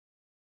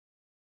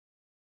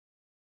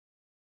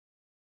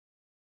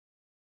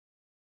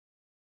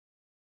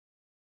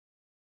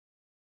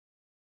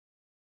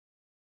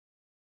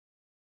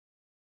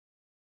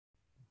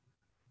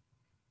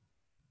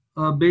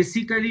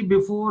Basically,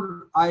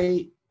 before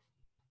I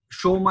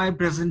show my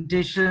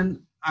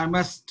presentation, I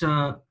must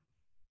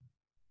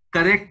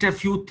correct a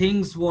few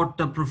things what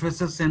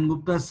Professor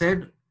Sengupta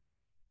said.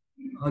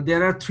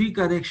 There are three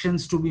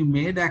corrections to be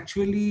made.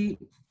 Actually,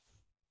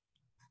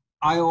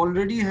 I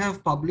already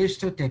have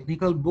published a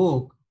technical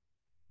book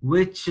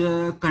which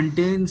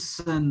contains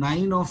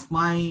 9 of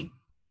my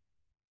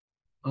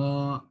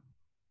uh,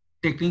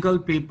 technical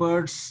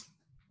papers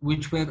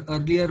which were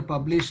earlier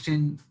published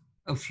in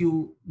a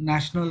few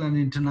national and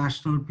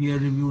international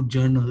peer-reviewed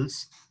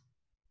journals.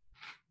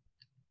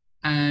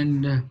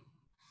 And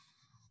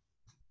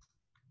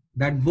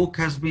that book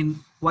has been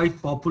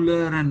quite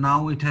popular, and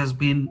now it has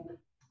been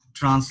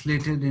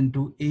translated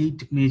into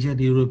 8 major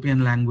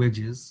European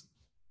languages.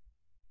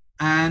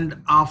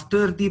 And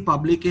after the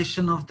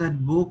publication of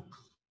that book,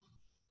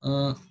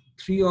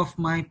 3 of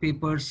my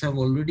papers have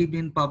already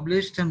been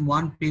published, and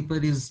 1 paper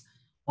is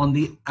on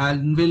the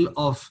anvil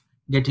of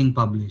getting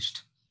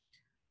published.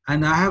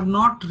 And I have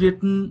not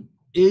written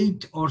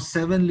 8 or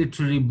 7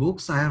 literary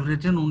books. I have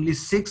written only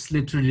 6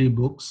 literary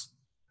books.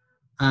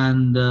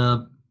 And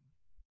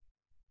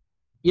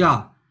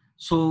yeah,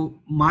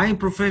 so my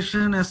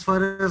profession, as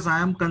far as I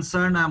am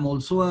concerned, I'm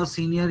also a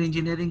senior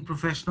engineering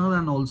professional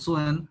and also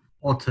an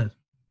author.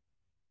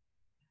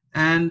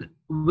 And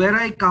where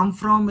I come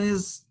from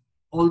is,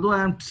 although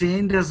I'm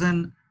trained as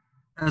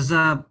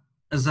a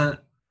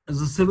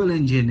civil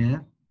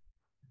engineer,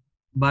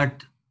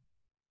 but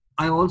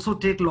I also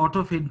take a lot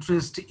of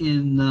interest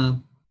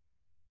in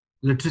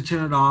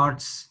literature,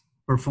 arts,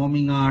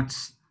 performing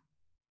arts,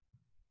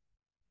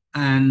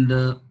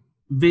 and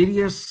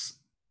various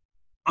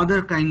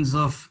other kinds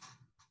of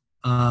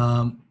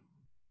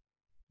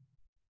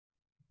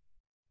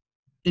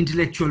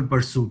intellectual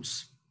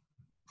pursuits.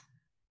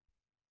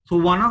 So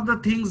one of the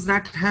things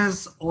that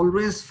has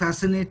always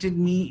fascinated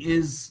me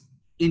is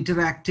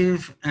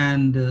interactive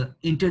and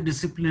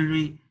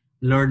interdisciplinary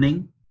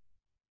learning.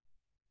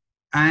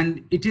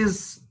 And it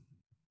is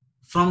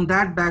from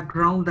that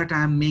background that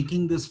I am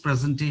making this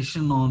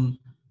presentation on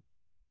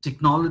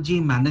technology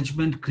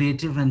management,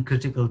 creative and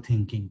critical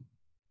thinking.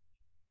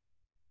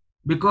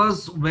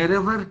 Because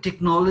wherever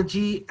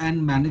technology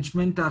and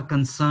management are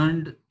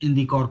concerned in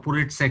the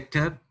corporate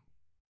sector,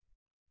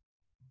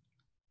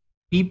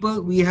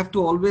 we have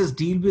to always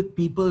deal with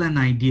people and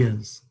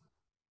ideas.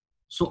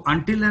 So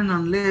until and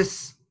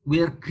unless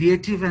we are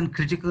creative and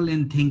critical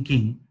in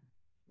thinking,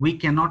 we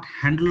cannot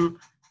handle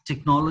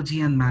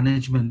technology and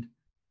management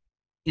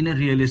in a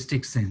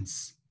realistic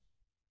sense.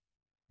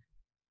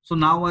 So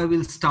now I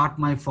will start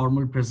my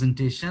formal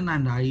presentation,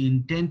 and I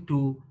intend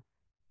to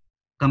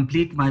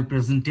complete my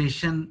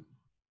presentation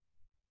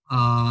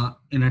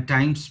in a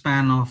time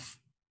span of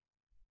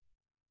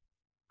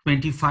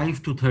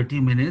 25 to 30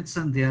 minutes,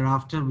 and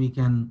thereafter we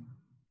can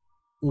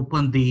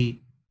open the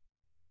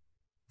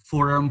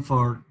forum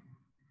for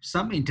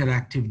some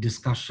interactive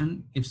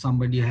discussion. If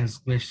somebody has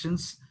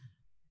questions,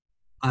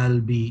 I'll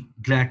be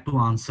glad to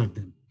answer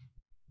them.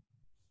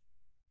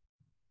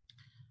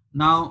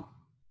 Now,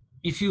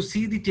 if you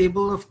see the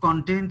table of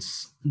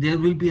contents, there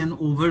will be an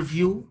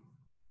overview.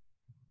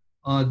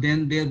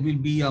 Then there will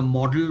be a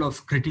model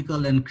of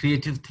critical and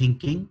creative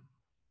thinking,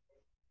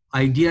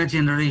 idea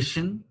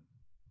generation,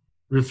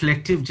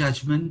 reflective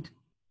judgment,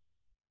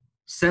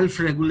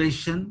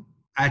 self-regulation,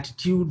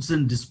 attitudes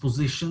and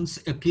dispositions,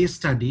 a case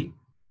study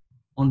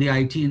on the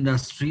IT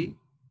industry,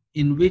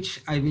 in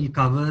which I will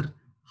cover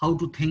how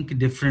to think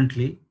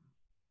differently,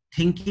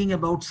 thinking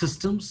about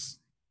systems,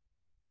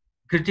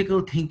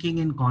 critical thinking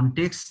in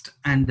context,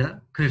 and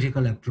a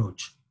critical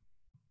approach.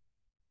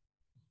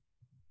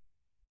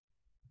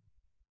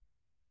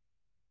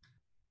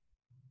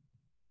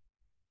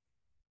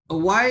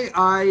 Why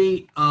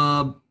I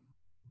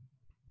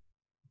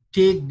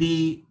take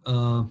the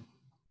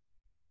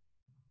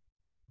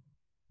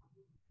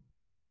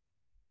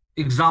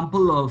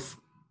example of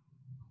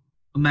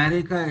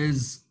America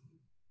is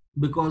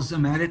because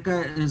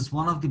America is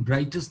one of the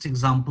brightest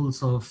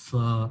examples of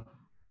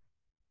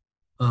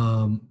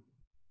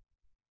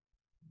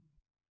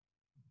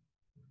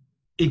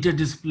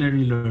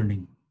interdisciplinary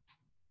learning.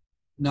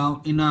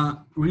 Now, in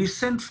a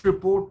recent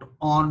report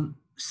on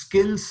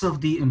skills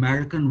of the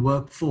American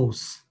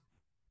workforce,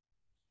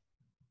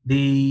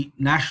 the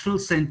National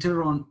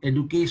Center on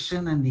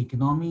Education and the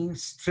Economy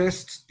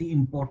stressed the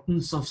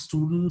importance of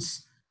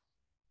students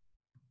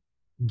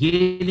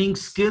gaining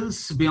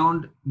skills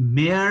beyond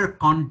mere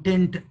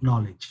content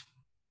knowledge.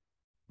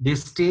 They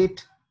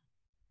state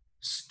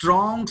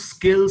strong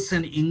skills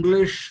in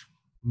English,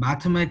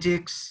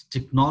 mathematics,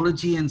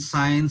 technology and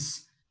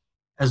science,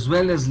 as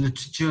well as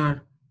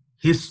literature,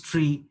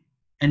 history,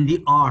 and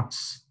the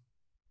arts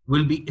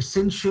will be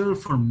essential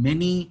for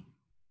many.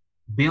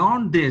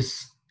 Beyond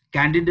this,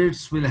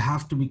 candidates will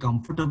have to be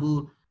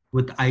comfortable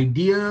with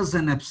ideas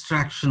and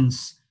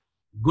abstractions,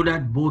 good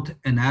at both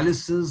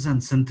analysis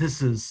and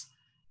synthesis,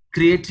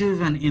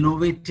 creative and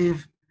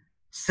innovative,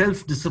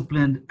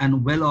 self-disciplined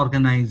and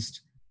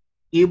well-organized,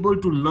 able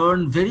to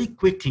learn very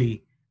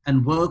quickly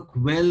and work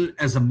well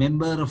as a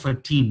member of a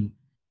team,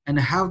 and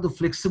have the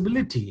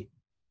flexibility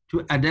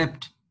to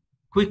adapt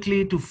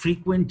quickly to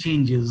frequent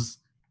changes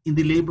in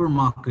the labor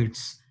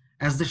markets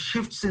as the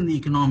shifts in the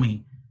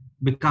economy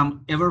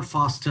become ever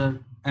faster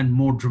and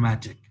more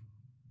dramatic.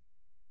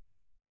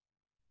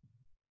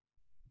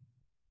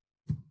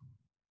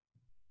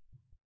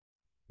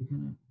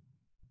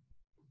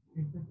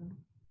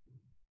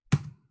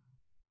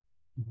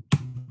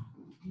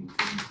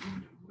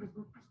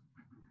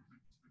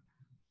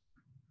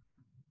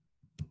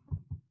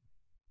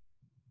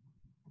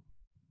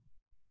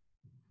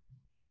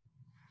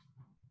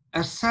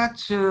 As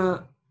such,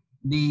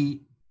 the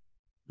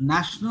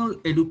National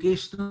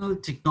Educational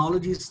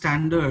Technology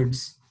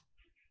Standards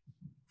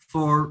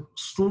for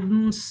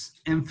students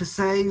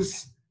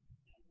emphasize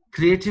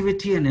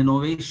creativity and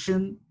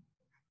innovation,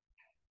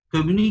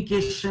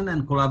 communication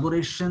and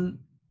collaboration,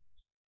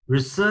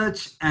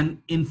 research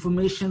and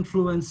information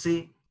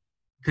fluency,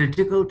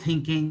 critical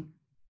thinking,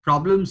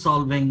 problem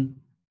solving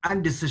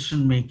and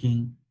decision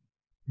making,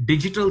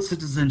 digital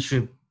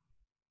citizenship,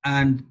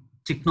 and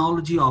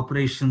technology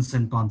operations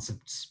and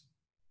concepts.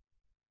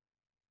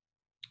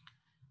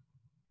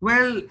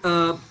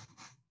 Well,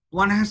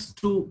 one has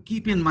to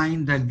keep in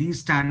mind that these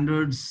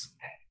standards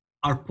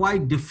are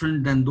quite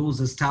different than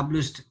those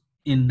established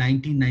in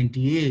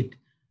 1998,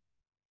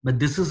 but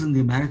this is in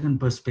the American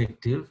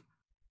perspective,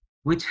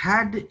 which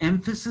had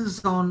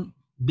emphasis on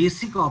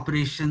basic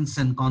operations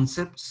and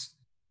concepts,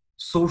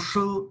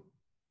 social,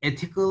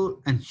 ethical,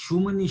 and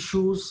human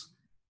issues,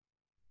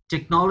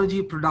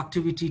 technology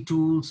productivity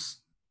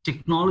tools,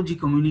 technology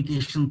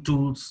communication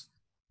tools,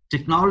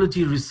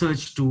 technology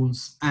research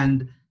tools,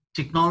 and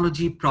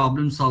technology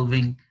problem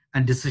solving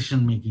and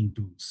decision making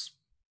tools.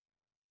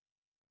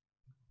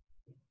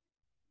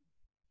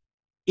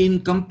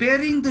 In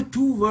comparing the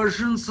two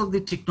versions of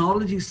the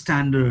technology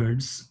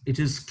standards, it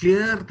is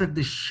clear that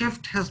the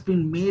shift has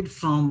been made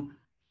from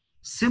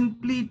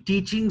simply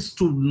teaching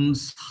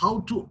students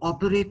how to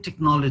operate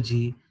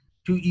technology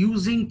to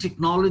using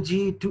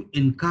technology to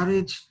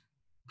encourage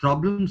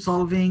problem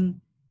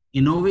solving,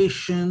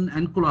 innovation,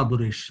 and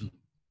collaboration.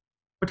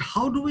 But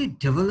how do we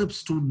develop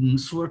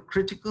students who are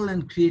critical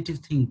and creative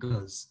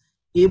thinkers,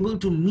 able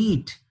to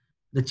meet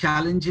the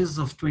challenges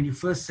of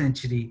 21st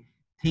century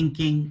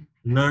thinking,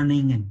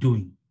 learning, and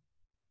doing?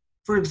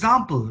 For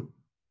example,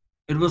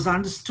 it was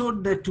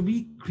understood that to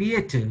be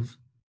creative,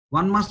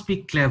 one must be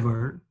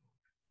clever.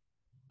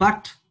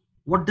 But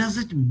what does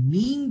it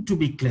mean to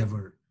be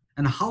clever?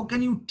 And how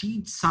can you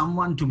teach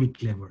someone to be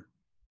clever?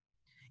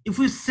 If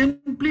we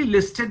simply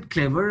listed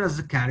clever as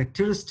a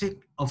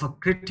characteristic of a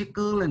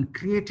critical and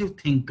creative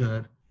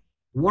thinker,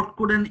 what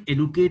could an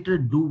educator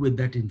do with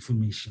that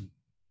information?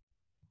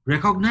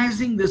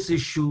 Recognizing this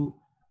issue,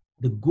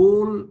 the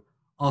goal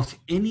of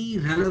any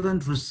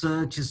relevant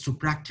research is to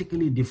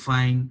practically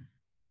define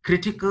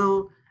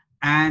critical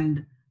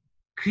and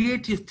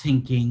creative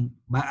thinking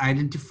by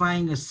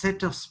identifying a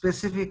set of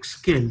specific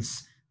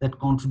skills that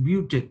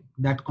contribute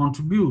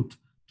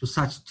to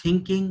such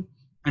thinking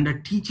and are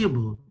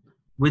teachable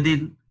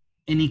within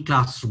any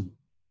classroom.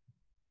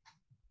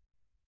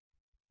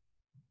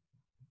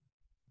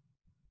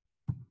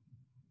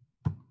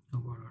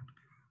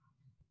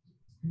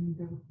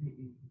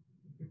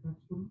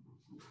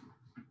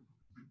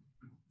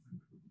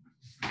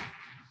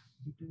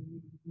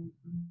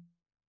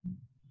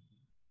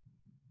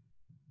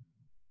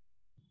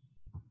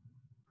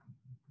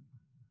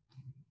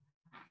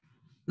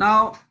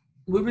 Now,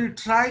 we will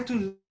try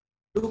to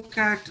look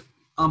at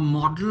a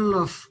model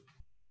of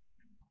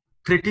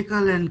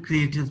critical and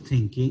creative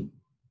thinking.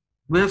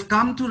 We have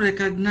come to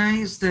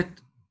recognize that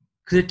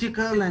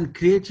critical and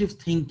creative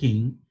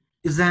thinking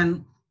is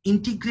an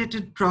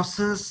integrated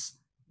process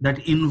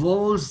that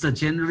involves the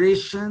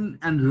generation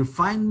and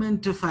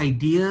refinement of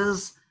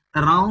ideas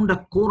around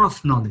a core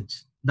of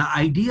knowledge. The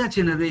idea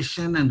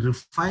generation and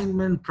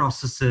refinement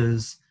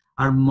processes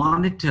are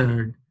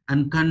monitored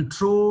and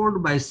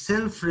controlled by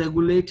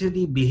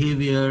self-regulatory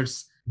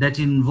behaviors that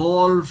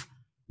involve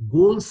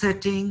goal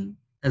setting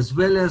as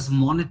well as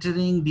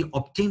monitoring the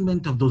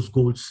attainment of those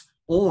goals,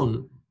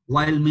 all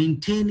while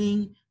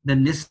maintaining the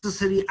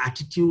necessary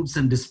attitudes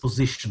and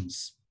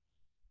dispositions.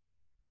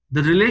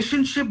 The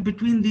relationship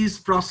between these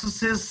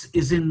processes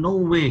is in no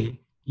way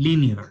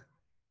linear.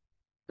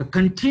 The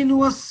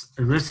continuous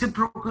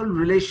reciprocal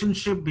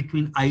relationship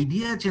between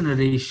idea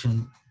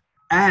generation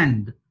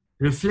and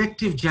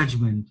reflective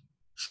judgment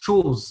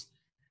shows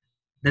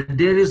that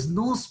there is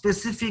no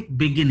specific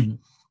beginning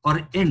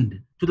or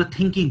end to the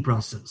thinking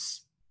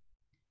process.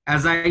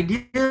 As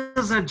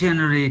ideas are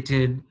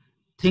generated,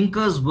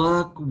 thinkers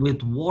work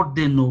with what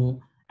they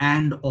know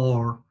and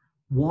or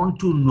want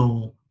to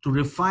know to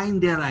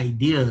refine their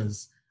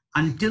ideas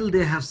until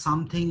they have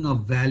something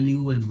of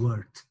value and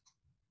worth.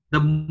 The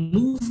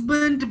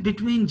movement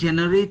between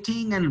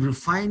generating and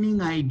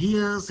refining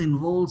ideas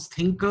involves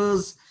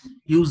thinkers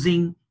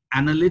using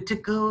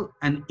analytical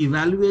and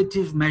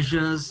evaluative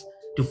measures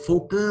to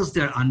focus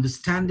their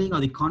understanding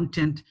of the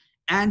content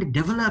and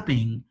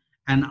developing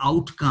an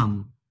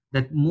outcome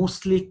that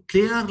mostly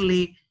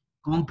clearly,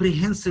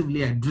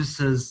 comprehensively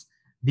addresses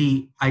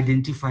the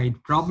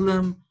identified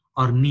problem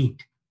or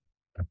need.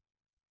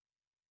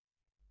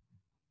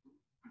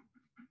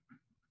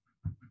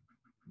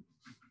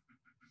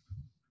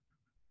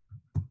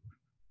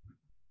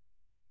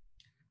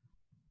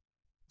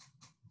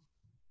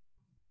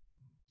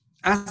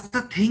 As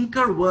the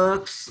thinker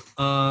works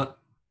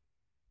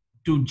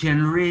to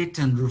generate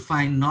and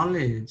refine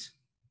knowledge,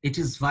 it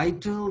is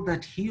vital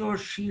that he or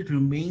she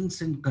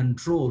remains in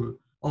control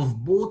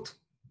of both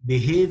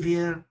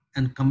behavior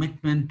and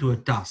commitment to a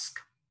task.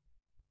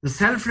 The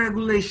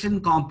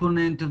self-regulation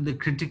component of the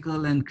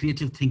critical and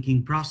creative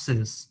thinking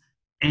process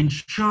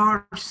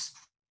ensures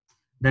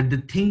that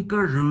the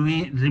thinker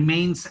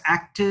remains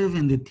active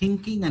in the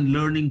thinking and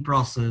learning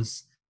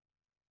process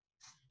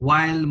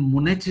while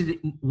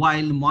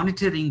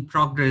monitoring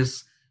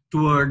progress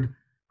toward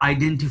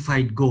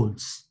identified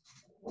goals.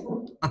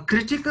 A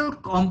critical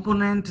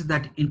component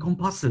that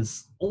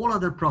encompasses all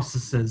other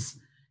processes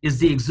is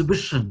the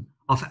exhibition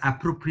of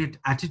appropriate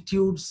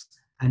attitudes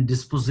and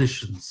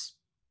dispositions,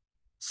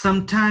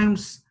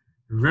 sometimes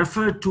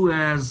referred to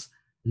as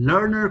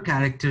learner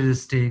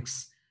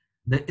characteristics.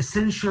 The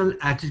essential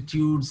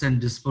attitudes and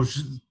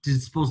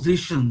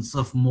dispositions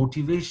of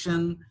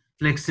motivation,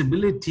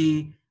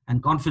 flexibility,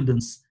 and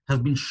confidence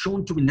have been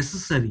shown to be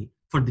necessary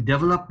for the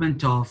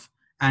development of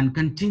and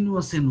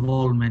continuous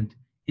involvement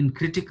in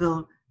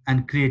critical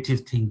and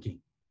creative thinking.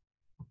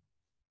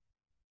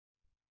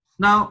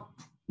 Now,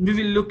 we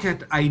will look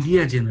at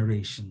idea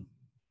generation.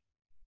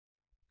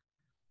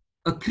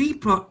 A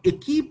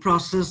key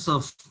process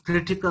of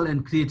critical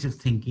and creative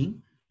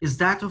thinking is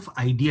that of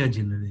idea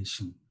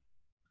generation.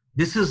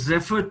 This is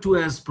referred to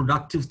as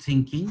productive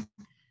thinking,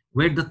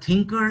 where the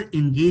thinker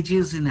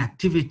engages in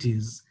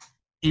activities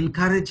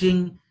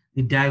encouraging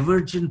the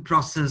divergent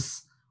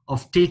process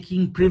of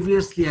taking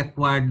previously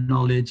acquired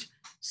knowledge,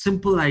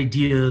 simple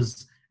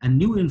ideas, and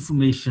new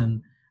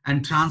information,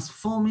 and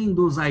transforming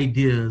those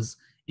ideas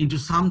into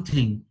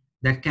something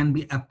that can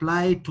be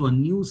applied to a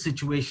new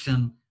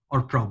situation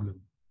or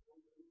problem.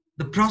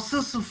 The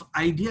process of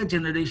idea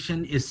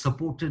generation is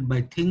supported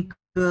by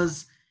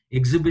thinkers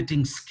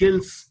exhibiting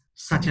skills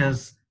such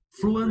as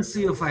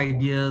fluency of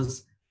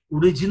ideas,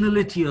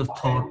 originality of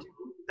thought,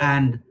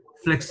 and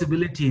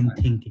flexibility in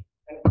thinking.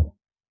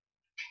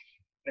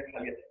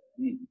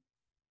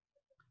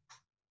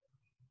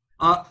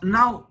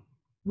 Now,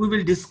 we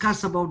will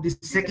discuss about the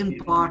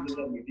second part,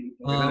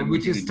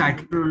 which is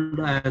titled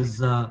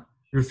as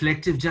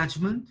reflective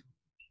judgment.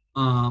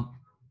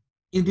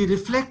 In the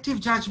reflective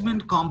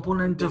judgment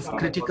component of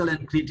critical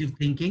and creative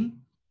thinking,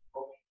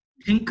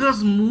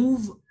 thinkers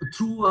move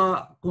through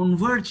a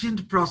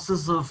convergent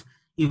process of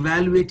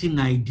evaluating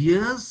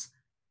ideas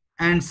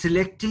and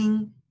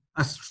selecting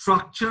a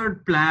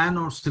structured plan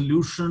or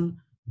solution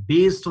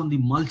based on the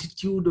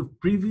multitude of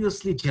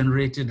previously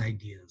generated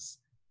ideas.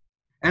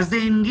 As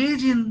they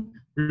engage in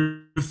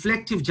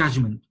reflective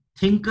judgment,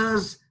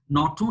 thinkers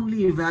not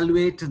only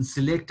evaluate and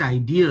select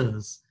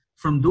ideas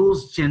from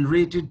those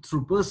generated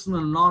through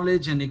personal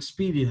knowledge and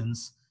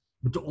experience,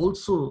 but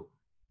also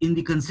in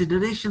the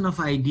consideration of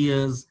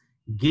ideas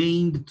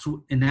gained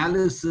through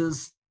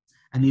analysis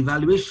and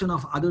evaluation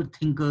of other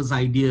thinkers'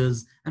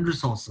 ideas and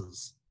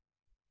resources.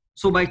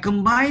 So by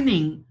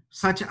combining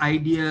such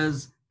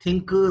ideas,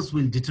 thinkers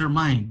will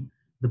determine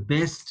the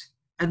best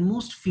and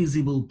most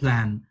feasible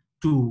plan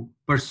to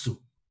pursue.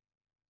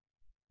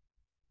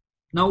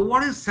 Now,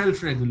 what is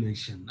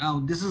self-regulation? Now,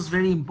 this is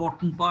very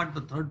important part,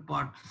 the third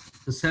part,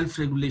 the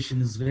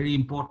self-regulation is very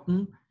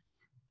important.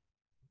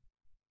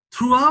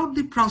 Throughout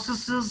the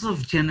processes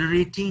of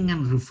generating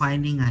and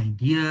refining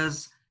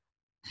ideas,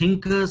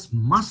 thinkers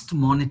must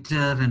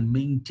monitor and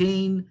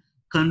maintain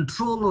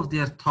control of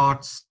their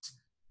thoughts,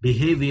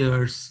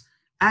 behaviors,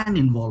 and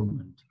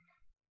involvement.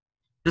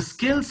 The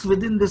skills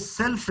within this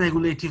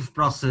self-regulative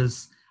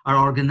process are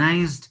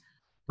organized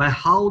by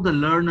how the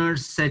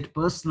learners set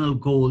personal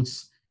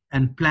goals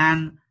and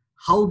plan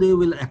how they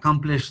will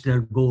accomplish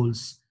their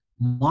goals,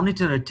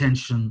 monitor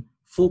attention,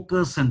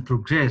 focus and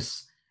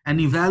progress, and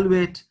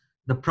evaluate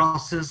the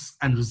process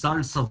and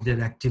results of their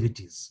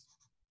activities.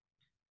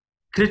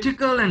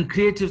 Critical and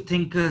creative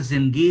thinkers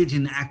engage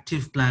in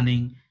active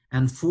planning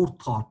and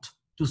forethought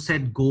to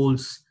set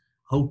goals,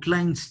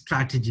 outline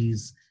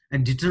strategies,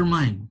 and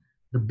determine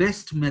the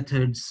best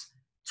methods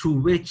through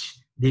which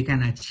they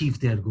can achieve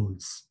their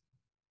goals.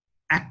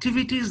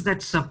 Activities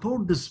that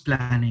support this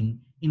planning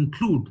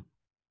include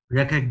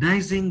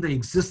recognizing the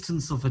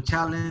existence of a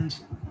challenge,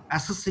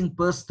 assessing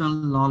personal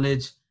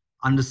knowledge,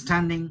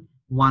 understanding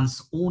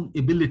one's own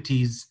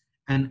abilities,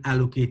 and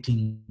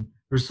allocating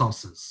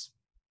resources.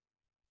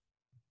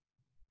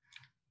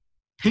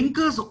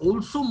 Thinkers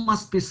also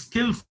must be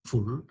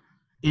skillful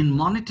in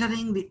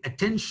monitoring the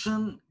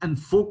attention and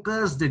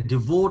focus they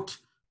devote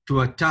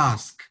to a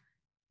task,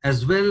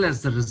 as well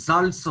as the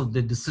results of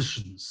their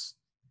decisions.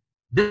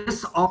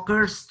 This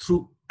occurs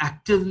through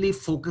actively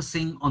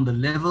focusing on the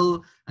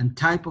level and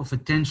type of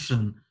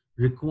attention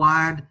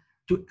required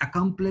to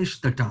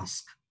accomplish the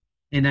task.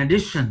 In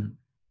addition,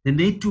 they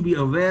need to be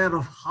aware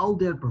of how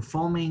they're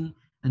performing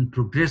and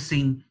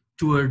progressing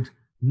toward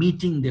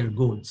meeting their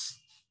goals.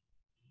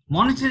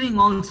 Monitoring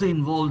also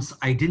involves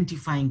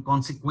identifying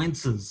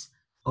consequences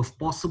of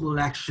possible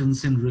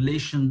actions in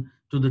relation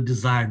to the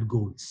desired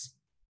goals.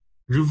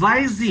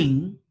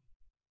 Revising,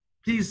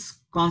 please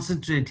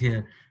concentrate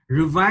here.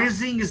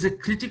 Revising is a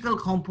critical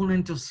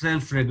component of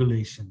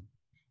self-regulation.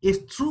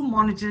 If through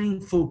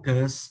monitoring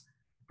focus,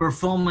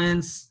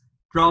 performance,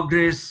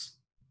 progress,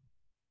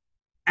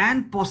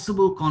 and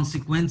possible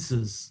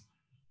consequences,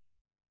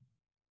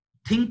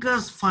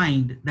 thinkers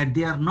find that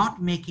they are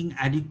not making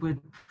adequate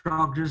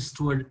progress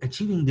toward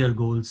achieving their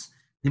goals,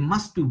 they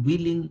must be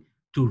willing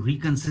to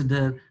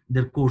reconsider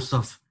their course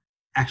of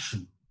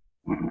action.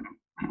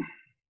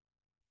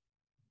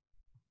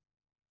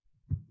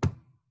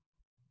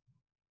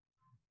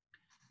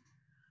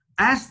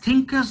 As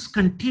thinkers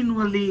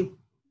continually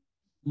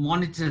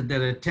monitor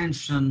their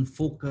attention,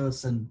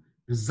 focus, and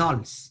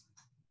results,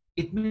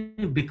 it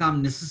may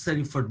become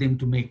necessary for them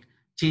to make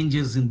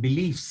changes in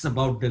beliefs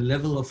about the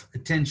level of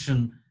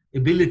attention,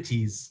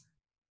 abilities,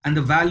 and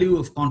the value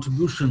of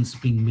contributions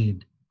being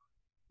made.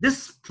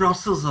 This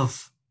process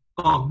of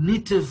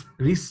cognitive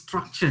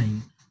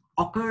restructuring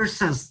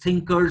occurs as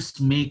thinkers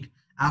make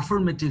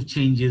affirmative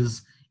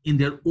changes in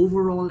their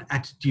overall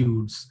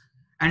attitudes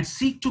and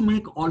seek to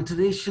make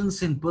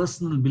alterations in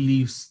personal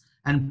beliefs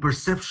and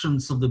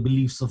perceptions of the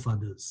beliefs of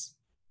others.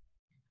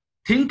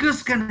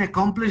 Thinkers can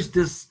accomplish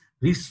this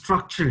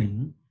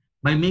restructuring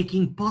by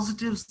making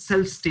positive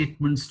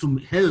self-statements to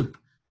help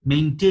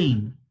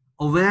maintain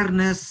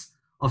awareness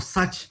of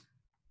such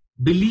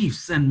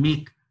beliefs and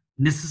make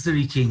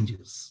necessary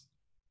changes.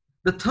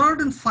 The third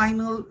and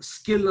final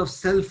skill of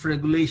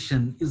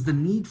self-regulation is the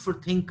need for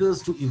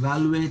thinkers to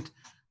evaluate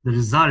the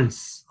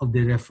results of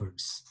their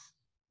efforts.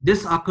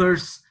 This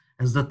occurs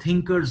as the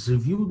thinkers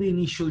review the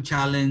initial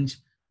challenge,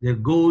 their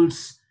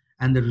goals,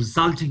 and the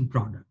resulting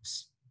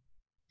products.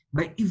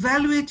 By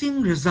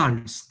evaluating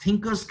results,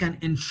 thinkers can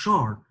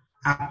ensure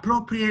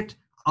appropriate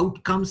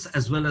outcomes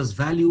as well as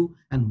value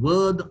and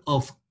worth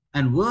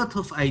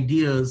of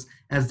ideas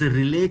as they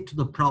relate to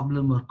the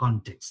problem or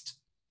context.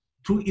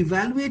 Through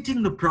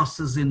evaluating the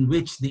process in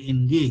which they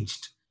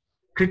engaged,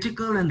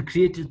 critical and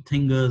creative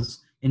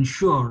thinkers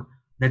ensure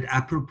that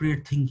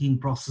appropriate thinking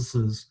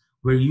processes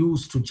were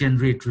used to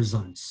generate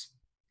results.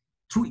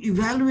 Through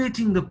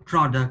evaluating the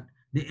product,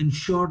 they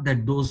ensure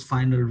that those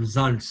final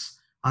results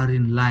are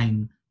in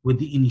line with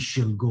the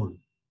initial goal.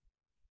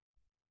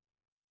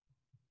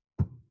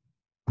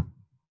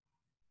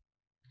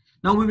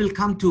 Now we will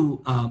come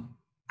to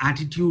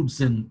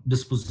attitudes and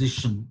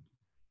disposition.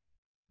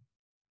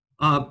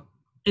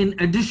 In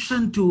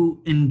addition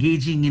to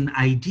engaging in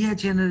idea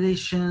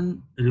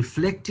generation,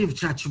 reflective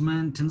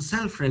judgment, and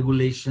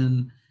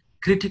self-regulation,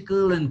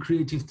 critical and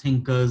creative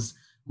thinkers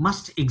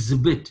must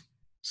exhibit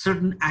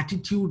certain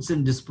attitudes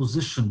and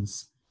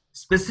dispositions.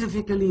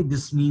 Specifically,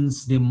 this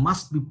means they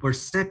must be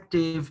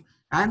perceptive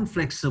and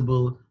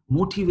flexible,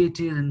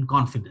 motivated, and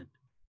confident.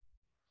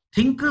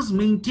 Thinkers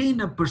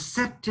maintain a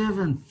perceptive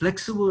and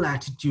flexible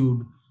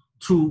attitude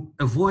through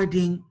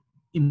avoiding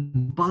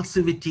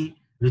impulsivity,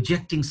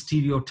 rejecting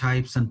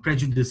stereotypes and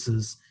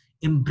prejudices,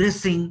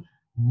 embracing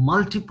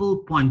multiple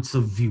points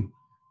of view,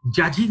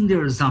 judging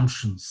their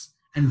assumptions,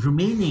 and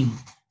remaining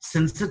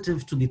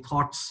sensitive to the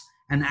thoughts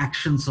and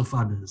actions of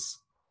others.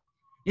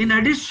 In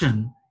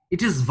addition,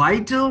 it is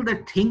vital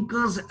that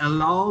thinkers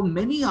allow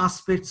many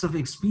aspects of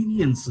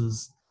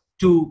experiences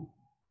to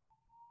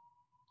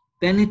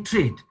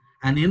penetrate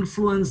and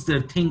influence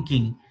their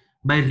thinking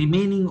by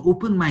remaining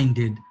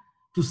open-minded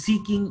to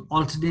seeking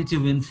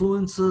alternative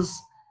influences.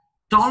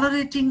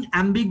 Tolerating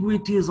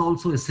ambiguity is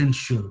also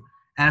essential.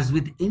 As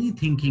with any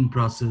thinking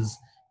process,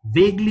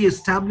 vaguely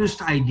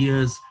established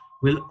ideas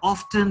will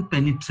often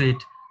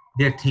penetrate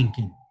their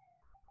thinking.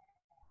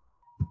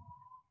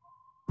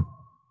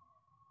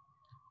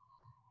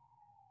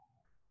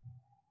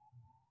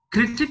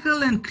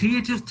 Critical and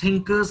creative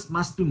thinkers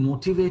must be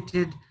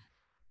motivated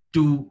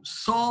to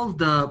solve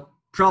the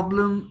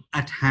problem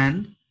at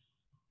hand.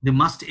 They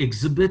must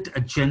exhibit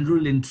a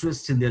general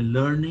interest in their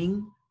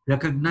learning,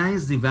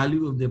 recognize the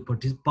value of their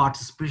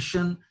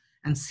participation,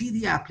 and see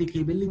the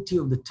applicability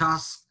of the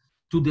task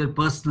to their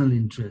personal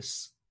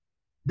interests.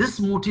 This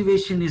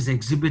motivation is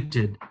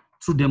exhibited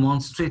through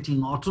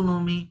demonstrating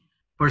autonomy,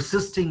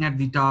 persisting at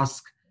the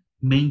task,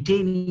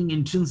 maintaining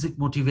intrinsic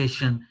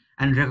motivation,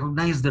 and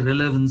recognize the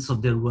relevance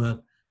of their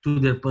work to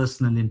their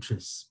personal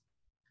interests.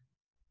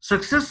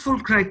 Successful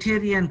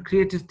criteria and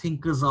creative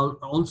thinkers are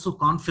also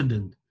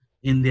confident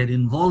in their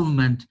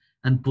involvement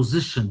and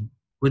position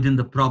within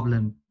the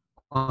problem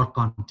or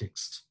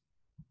context.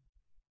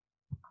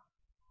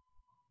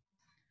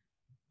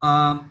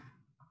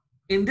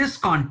 In this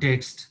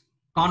context,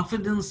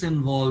 confidence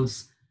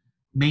involves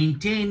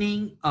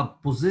maintaining a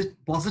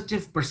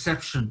positive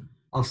perception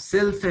of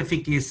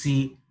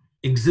self-efficacy,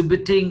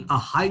 exhibiting a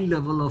high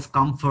level of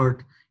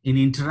comfort in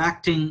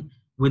interacting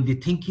with the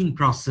thinking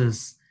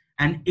process,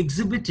 and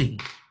exhibiting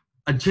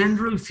a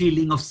general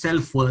feeling of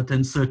self-worth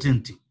and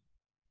certainty.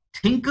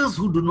 Thinkers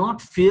who do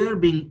not fear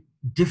being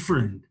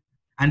different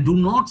and do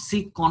not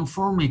seek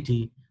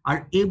conformity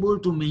are able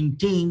to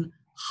maintain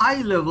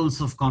high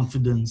levels of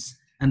confidence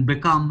and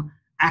become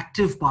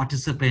active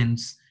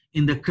participants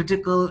in the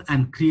critical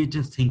and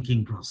creative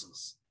thinking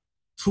process.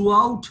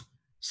 Throughout,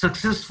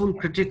 successful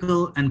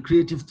critical and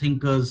creative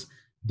thinkers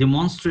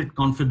demonstrate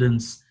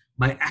confidence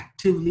by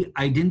actively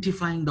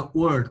identifying the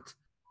worth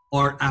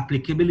or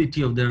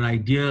applicability of their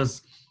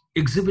ideas,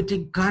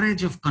 exhibiting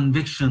courage of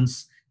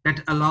convictions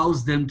that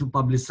allows them to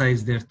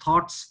publicize their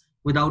thoughts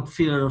without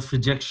fear of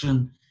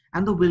rejection,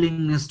 and the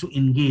willingness to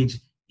engage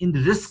in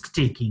risk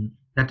taking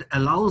that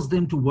allows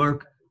them to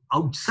work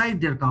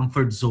outside their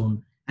comfort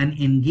zone and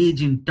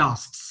engage in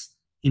tasks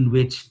in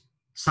which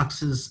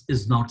success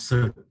is not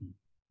certain.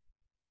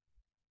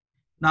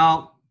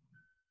 Now,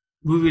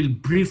 we will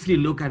briefly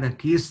look at a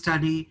case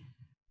study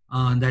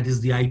that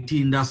is the IT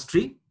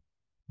industry.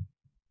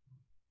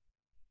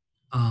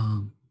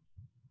 Um,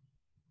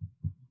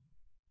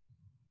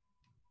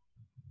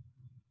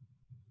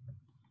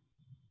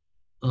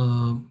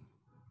 uh,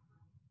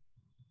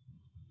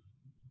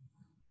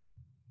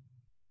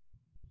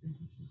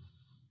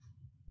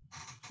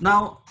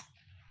 Now,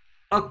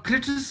 a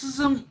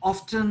criticism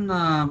often,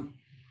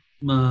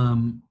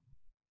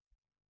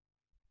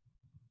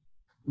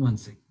 one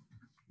sec,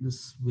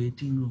 this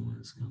waiting room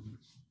is coming.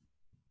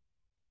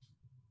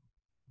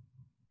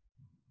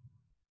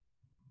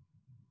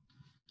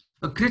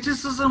 A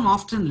criticism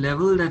often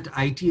leveled at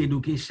IT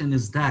education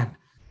is that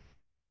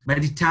by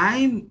the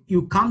time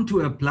you come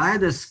to apply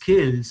the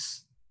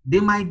skills, they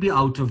might be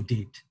out of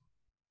date.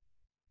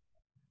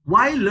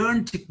 Why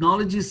learn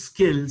technology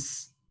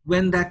skills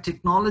when that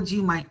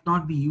technology might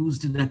not be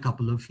used in a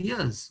couple of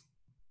years?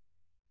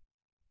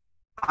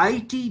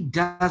 IT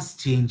does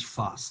change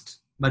fast,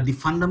 but the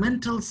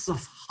fundamentals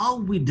of how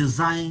we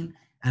design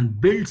and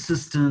build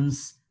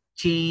systems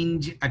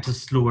change at a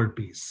slower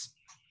pace.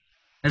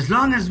 As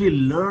long as we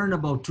learn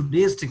about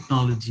today's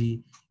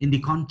technology in the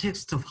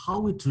context of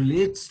how it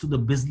relates to the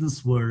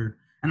business world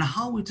and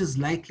how it is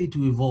likely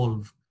to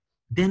evolve,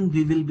 then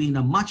we will be in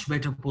a much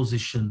better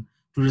position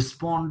to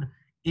respond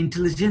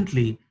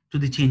intelligently to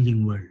the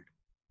changing world.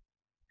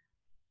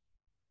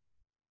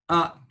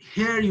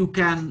 Here you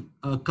can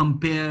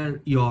compare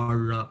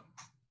your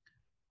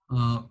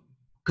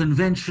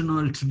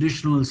conventional,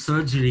 traditional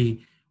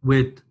surgery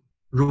with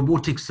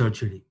robotic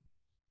surgery.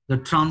 The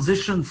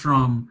transition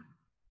from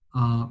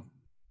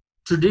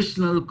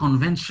traditional,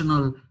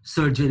 conventional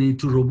surgery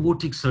to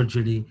robotic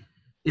surgery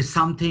is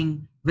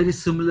something very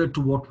similar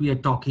to what we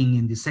are talking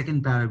in the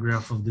second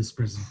paragraph of this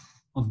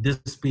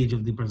page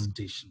of the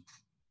presentation.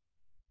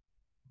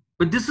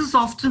 But this is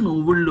often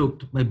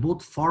overlooked by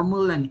both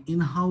formal and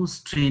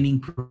in-house training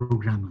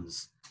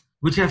programmers,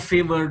 which have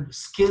favored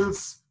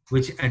skills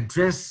which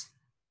address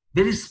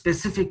very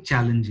specific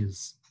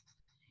challenges.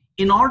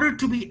 In order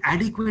to be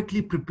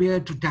adequately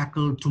prepared to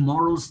tackle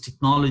tomorrow's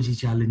technology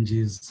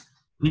challenges,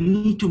 we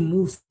need to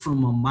move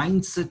from a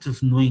mindset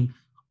of knowing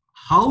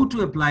how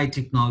to apply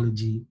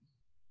technology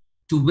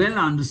to well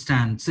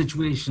understand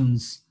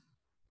situations,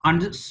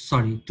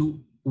 to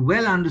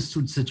well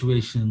understood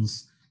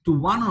situations, to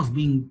one of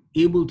being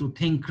able to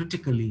think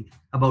critically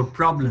about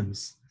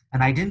problems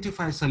and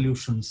identify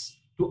solutions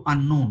to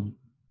unknown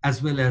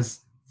as well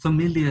as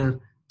familiar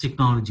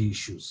technology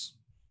issues.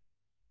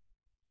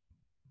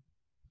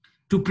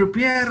 To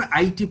prepare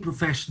IT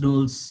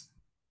professionals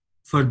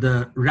for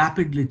the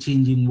rapidly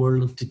changing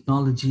world of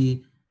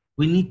technology,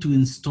 we need to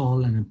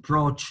install an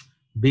approach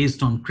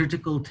based on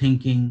critical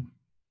thinking.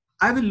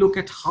 I will look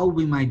at how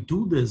we might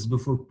do this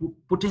before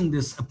putting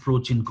this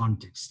approach in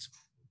context.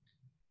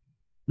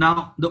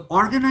 Now, the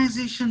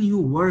organization you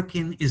work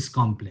in is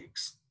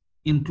complex,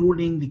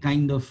 including the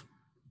kind of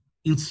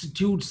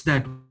institutes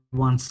that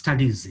one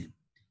studies in.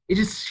 It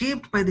is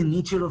shaped by the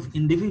nature of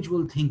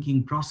individual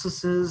thinking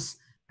processes,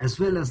 as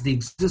well as the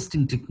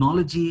existing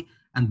technology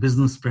and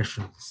business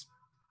pressures.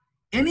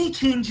 Any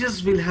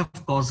changes will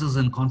have causes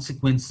and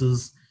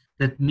consequences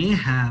that may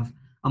have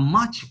a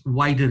much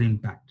wider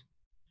impact.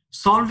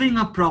 Solving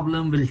a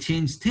problem will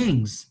change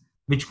things,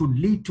 which could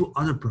lead to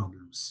other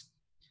problems.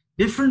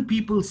 Different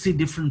people see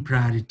different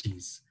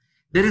priorities.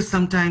 There is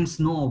sometimes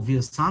no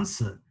obvious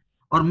answer,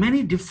 or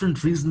many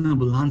different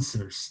reasonable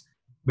answers,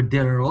 but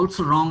there are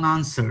also wrong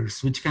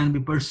answers which can be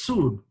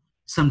pursued,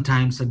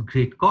 sometimes at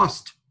great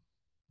cost.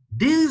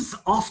 These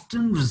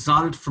often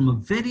result from a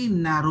very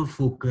narrow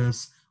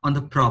focus on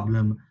the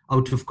problem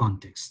out of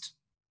context.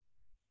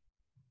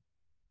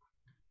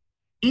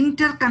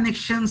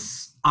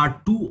 Interconnections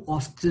are too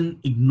often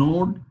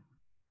ignored.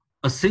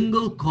 A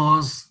single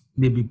cause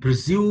may be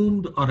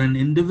presumed or an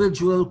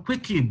individual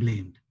quickly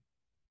blamed.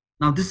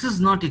 Now, this is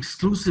not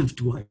exclusive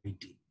to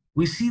IT.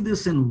 We see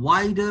this in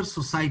wider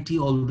society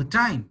all the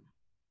time.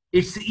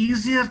 It's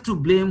easier to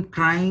blame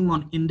crime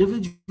on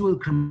individual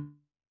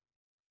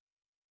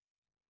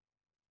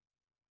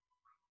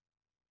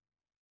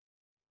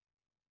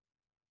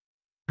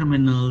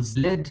criminals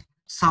led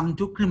some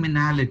to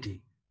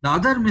criminality. The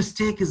other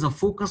mistake is a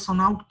focus on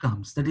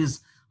outcomes. That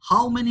is,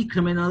 how many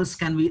criminals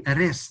can we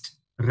arrest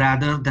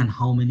rather than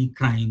how many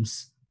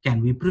crimes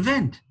can we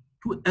prevent?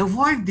 To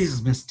avoid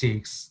these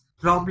mistakes,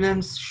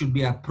 Problems should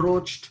be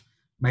approached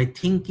by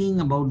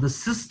thinking about the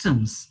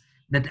systems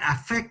that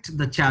affect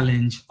the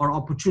challenge or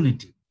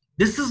opportunity.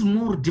 This is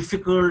more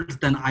difficult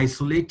than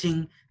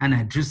isolating and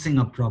addressing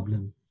a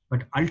problem,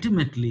 but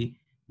ultimately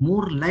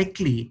more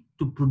likely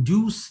to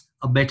produce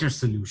a better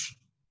solution.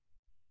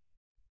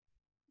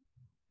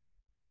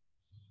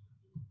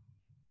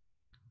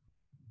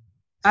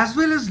 As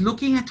well as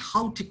looking at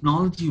how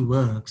technology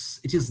works,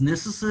 it is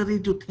necessary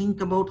to think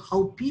about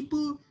how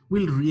people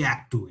will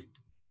react to it.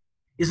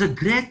 Is a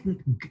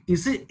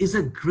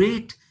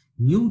great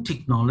new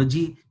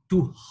technology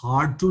too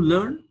hard to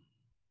learn?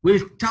 Will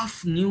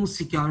tough new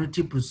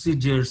security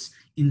procedures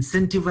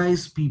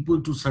incentivize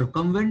people to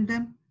circumvent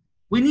them?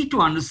 We need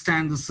to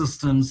understand the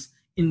systems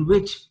in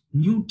which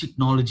new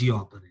technology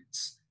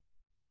operates.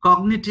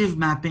 Cognitive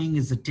mapping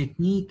is a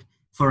technique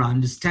for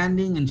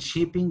understanding and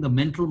shaping the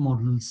mental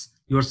models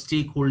your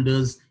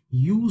stakeholders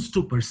use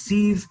to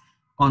perceive,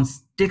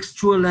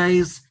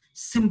 contextualize,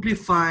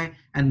 simplify,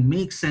 and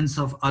make sense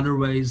of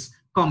otherwise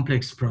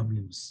complex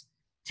problems.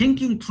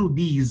 Thinking through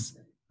these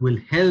will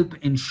help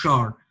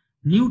ensure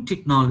new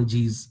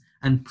technologies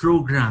and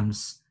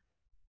programs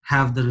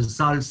have the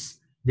results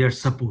they're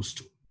supposed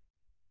to.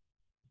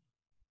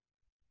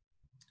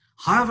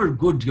 However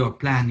good your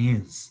plan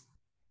is,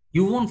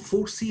 you won't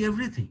foresee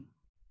everything.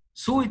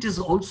 So it is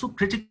also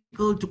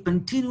critical to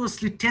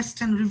continuously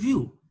test and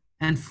review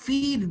and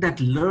feed that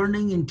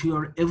learning into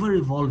your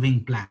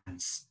ever-evolving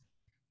plans.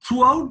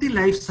 Throughout the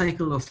life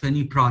cycle of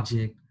any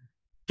project,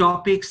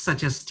 topics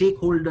such as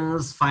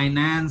stakeholders,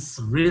 finance,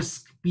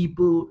 risk,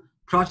 people,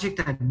 project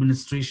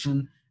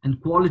administration,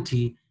 and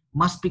quality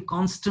must be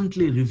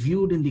constantly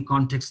reviewed in the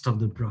context of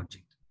the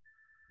project.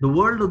 The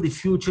world of the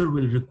future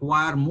will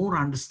require more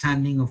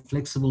understanding of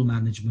flexible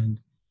management.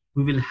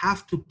 We will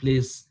have to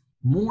place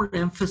more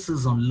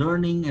emphasis on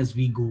learning as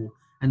we go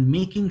and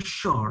making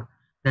sure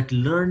that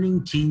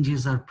learning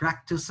changes our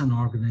practice and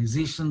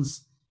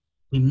organizations.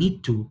 We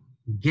need to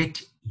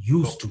get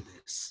used to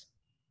this.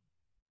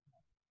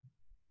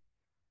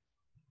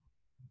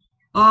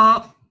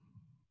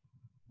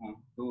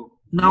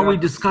 Now we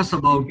discuss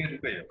about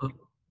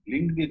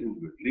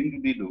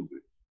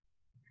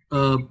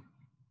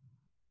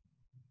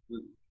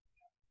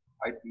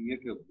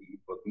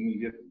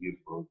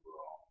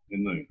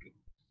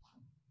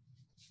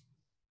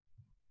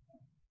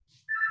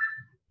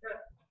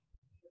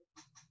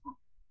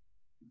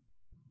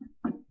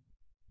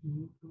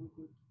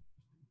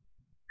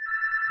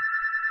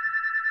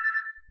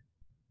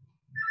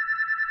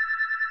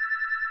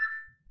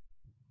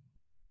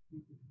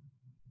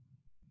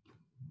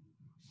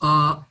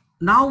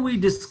now we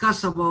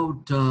discuss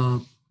about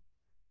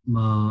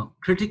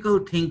critical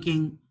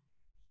thinking,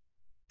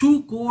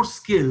 two core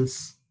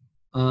skills.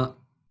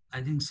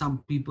 I think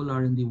some people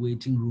are in the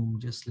waiting room.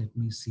 Just let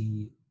me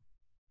see.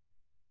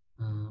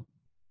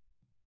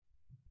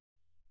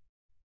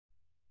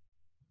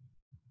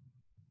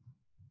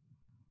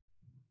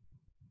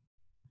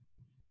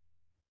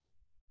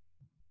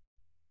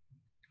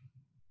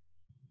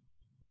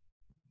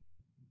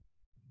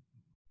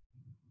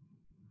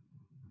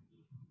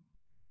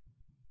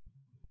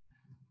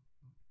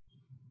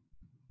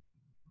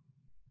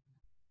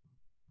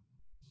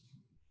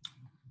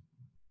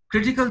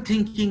 Critical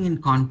thinking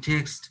in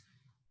context.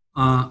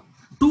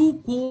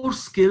 Two core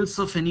skills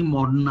of any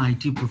modern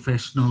IT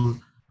professional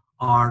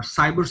are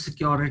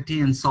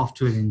cybersecurity and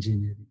software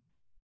engineering.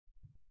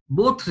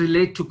 Both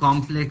relate to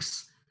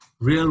complex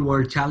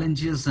real-world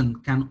challenges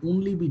and can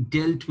only be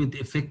dealt with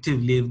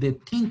effectively if they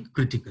think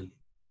critically.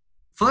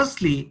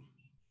 Firstly,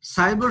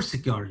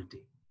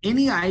 cybersecurity.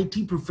 Any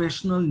IT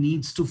professional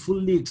needs to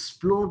fully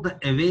explore the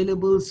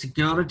available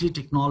security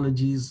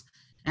technologies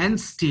and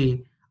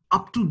stay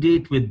up to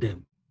date with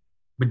them.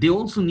 But they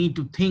also need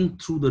to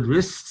think through the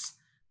risks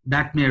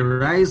that may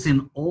arise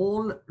in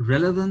all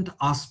relevant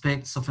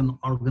aspects of an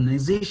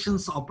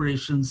organization's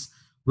operations,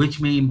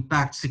 which may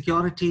impact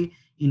security,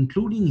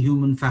 including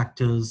human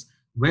factors,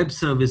 web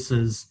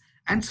services,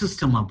 and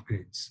system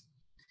upgrades.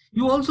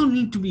 You also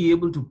need to be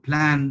able to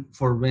plan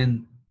for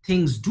when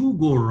things do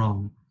go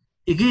wrong.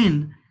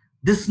 Again,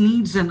 this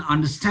needs an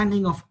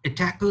understanding of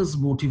attackers'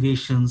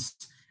 motivations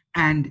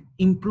and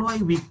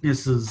employee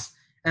weaknesses,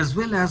 as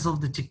well as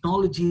of the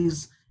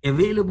technologies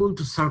available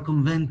to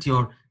circumvent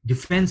your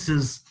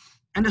defenses,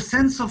 and a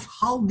sense of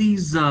how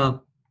these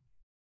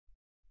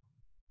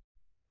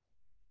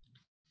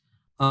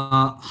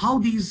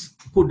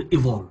could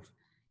evolve.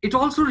 It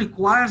also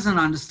requires an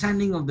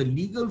understanding of the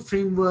legal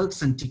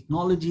frameworks and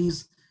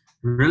technologies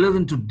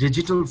relevant to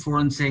digital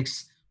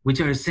forensics,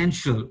 which are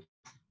essential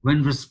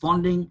when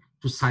responding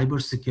to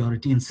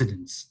cybersecurity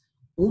incidents.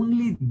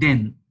 Only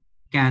then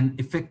can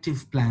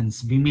effective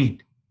plans be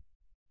made.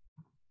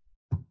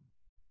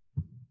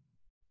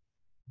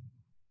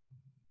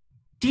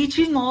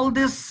 Teaching all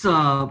this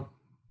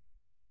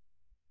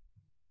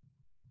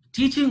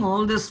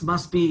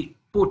must be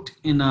put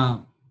in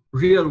a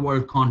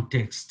real-world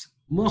context.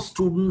 Most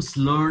students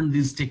learn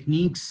these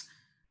techniques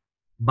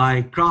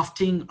by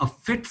crafting a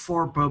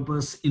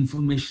fit-for-purpose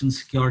information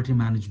security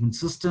management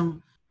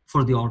system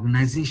for the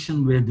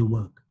organization where they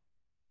work.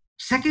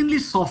 Secondly,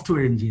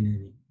 software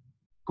engineering.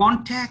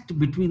 Contact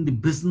between the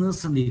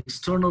business and the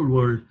external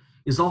world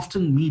is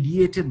often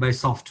mediated by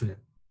software,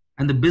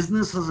 and the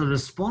business has a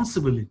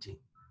responsibility.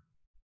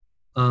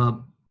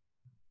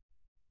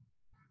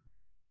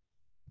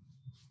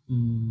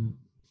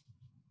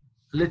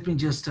 Let me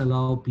just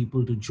allow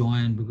people to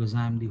join because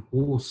I'm the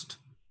host.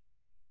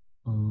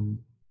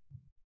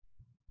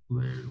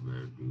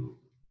 Where do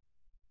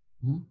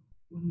you?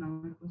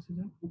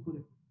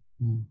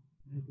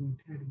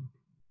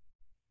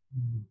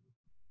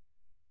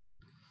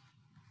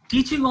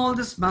 Teaching all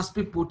this must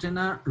be put in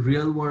a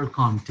real world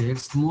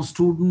context. Most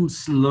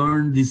students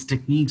learn these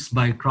techniques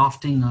by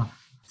crafting a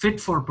fit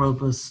for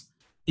purpose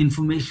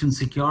information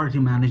security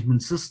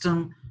management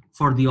system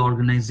for the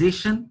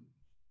organization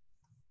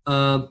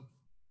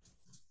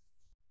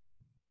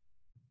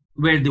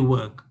where they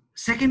work.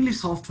 Secondly,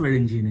 software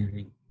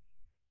engineering.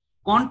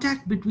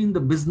 Contact between the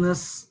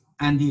business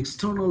and the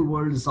external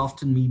world is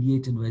often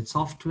mediated by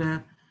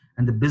software,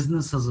 and the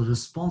business has a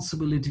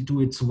responsibility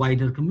to its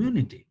wider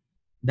community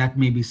that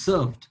may be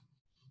served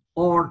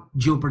or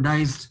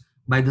jeopardized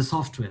by the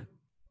software.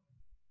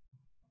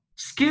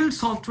 Skilled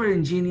software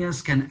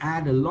engineers can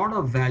add a lot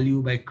of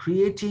value by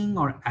creating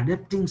or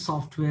adapting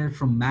software,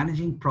 from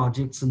managing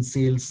projects and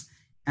sales,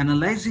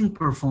 analyzing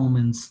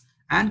performance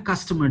and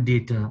customer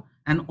data,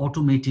 and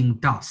automating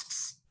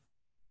tasks.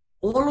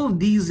 All of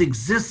these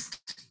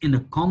exist in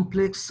a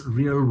complex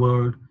real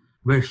world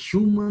where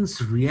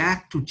humans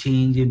react to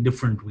change in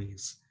different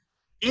ways.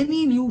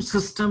 Any new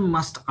system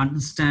must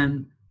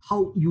understand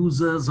how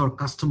users or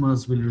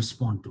customers will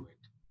respond to it.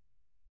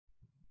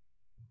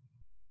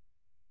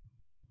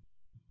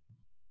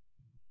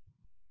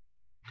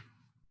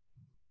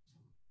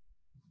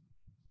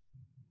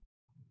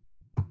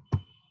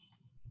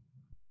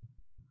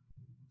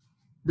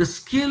 The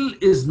skill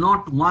is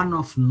not one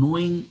of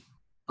knowing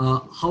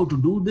how to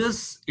do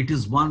this. It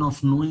is one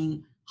of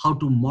knowing how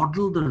to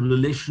model the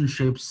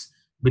relationships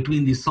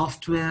between the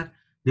software,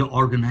 the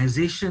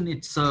organization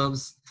it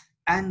serves,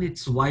 and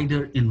its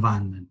wider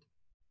environment.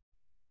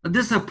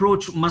 This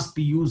approach must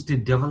be used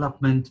in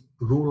development,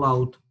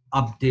 rollout,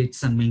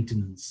 updates, and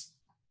maintenance.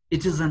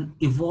 It is an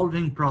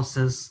evolving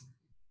process.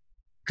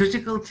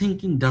 Critical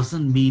thinking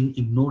doesn't mean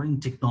ignoring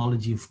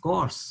technology, of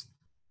course.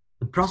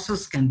 The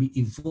process can be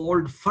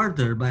evolved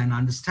further by an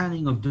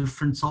understanding of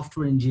different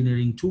software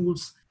engineering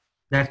tools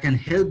that can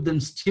help them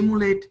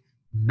stimulate,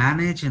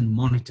 manage, and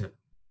monitor.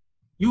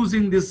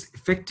 Using these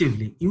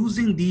effectively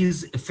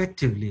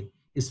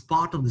is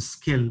part of the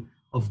skill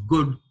of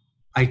good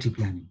IT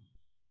planning.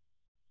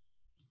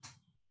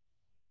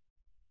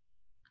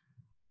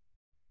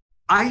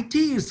 IT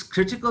is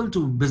critical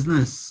to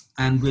business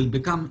and will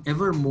become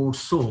ever more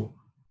so.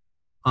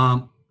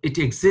 It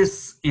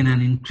exists in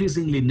an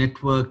increasingly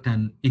networked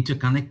and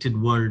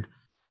interconnected world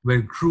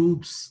where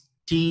groups,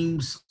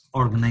 teams,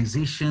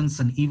 organizations,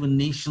 and even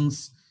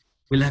nations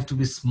will have to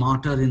be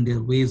smarter in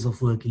their ways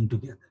of working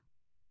together.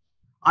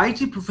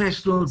 IT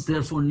professionals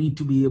therefore need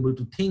to be able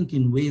to think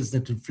in ways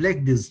that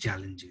reflect these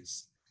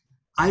challenges.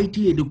 IT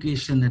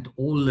education at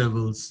all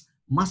levels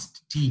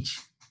must teach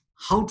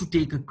how to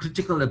take a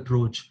critical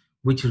approach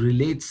which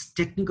relates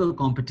technical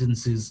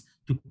competencies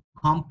to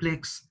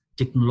complex,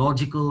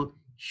 technological,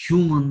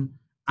 human,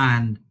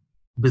 and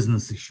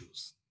business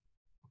issues.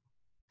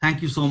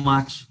 Thank you so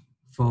much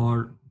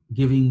for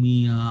giving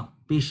me a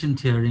patient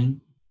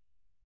hearing.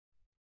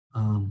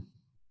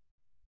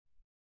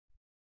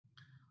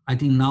 I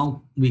think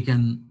now we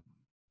can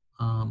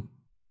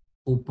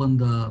open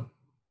the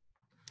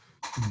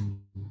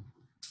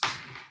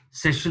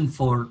session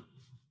for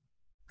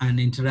an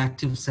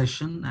interactive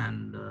session,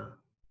 and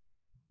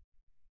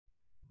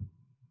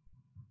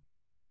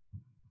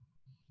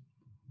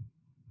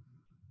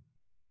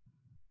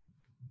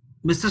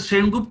Mr.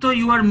 Sengupta,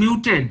 you are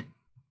muted.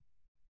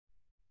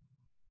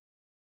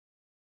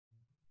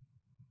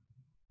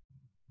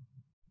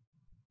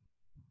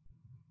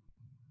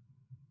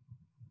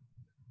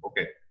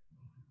 Okay.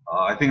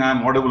 I think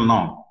I'm audible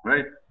now,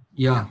 right?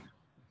 Yeah.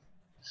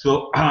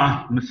 So,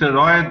 Mr.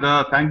 Roy,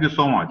 thank you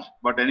so much.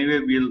 But anyway,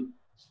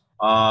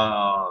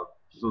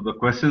 so the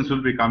questions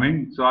will be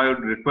coming. So I would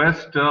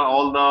request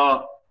all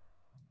the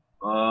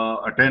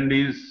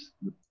attendees,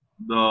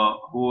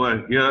 who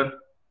are here,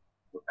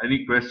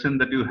 any question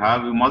that you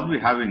have, you must be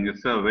having.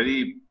 It's a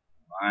very,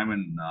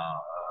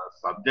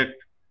 subject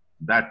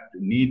that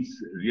needs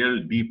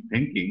real deep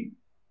thinking.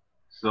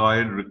 So I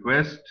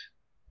request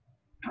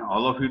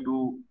all of you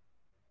to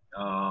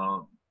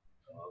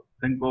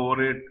think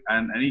over it,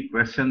 and any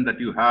question that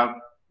you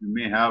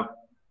may have,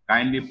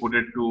 kindly put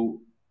it to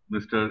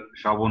Mr.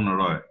 Sabarna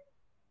Roy.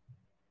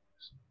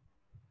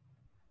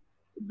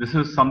 This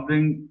is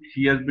something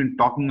he has been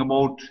talking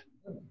about,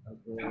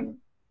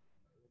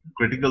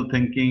 critical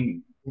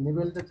thinking.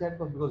 Enable the chat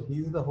box because he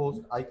is the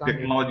host. I can't.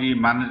 Technology,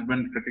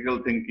 management, critical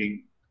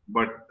thinking.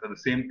 But at the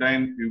same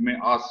time, you may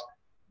ask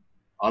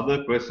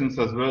other questions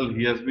as well.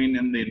 He has been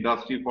in the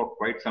industry for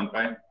quite some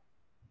time.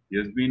 He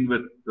has been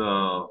with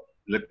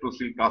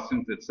Electrosteel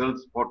Castings itself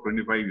for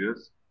 25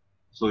 years.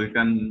 so you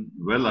can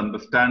well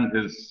understand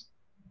his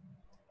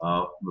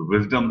the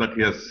wisdom that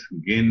he has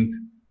gained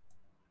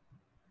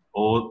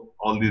over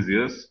all these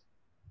years.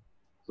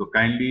 So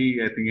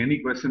kindly, I think any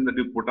question that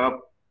you put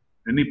up,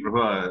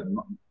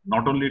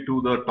 not only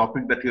to the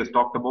topic that he has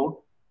talked about,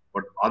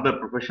 but other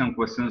professional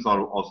questions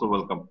are also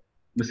welcome.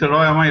 Mr.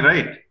 Roy, am I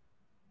right?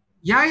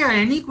 Yeah,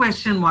 any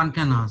question one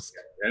can ask.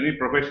 Any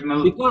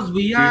professional. Because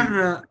we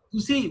are, you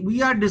see,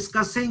 we are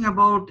discussing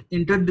about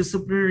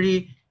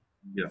interdisciplinary.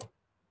 Yeah.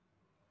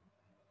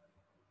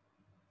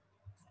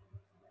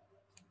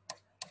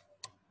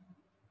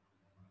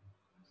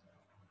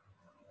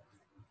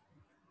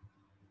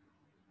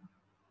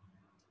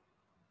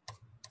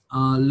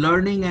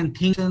 Learning and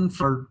thinking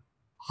for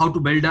how to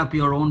build up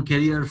your own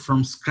career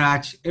from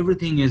scratch.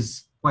 Everything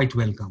is quite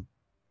welcome.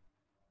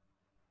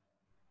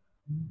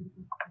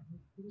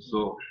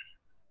 So,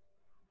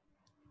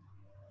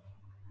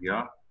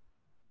 yeah.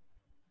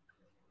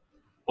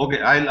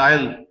 Okay,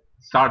 I'll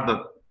start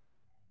the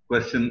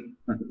question,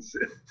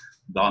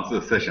 the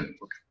answer session.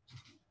 Okay.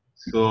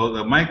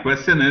 So my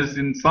question is,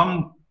 in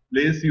some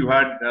place you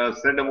had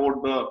said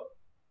about the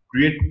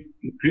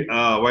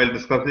while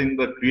discussing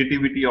the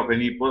creativity of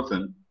any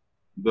person,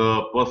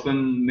 the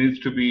person needs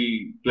to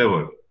be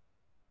clever.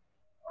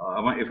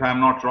 If I'm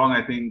not wrong,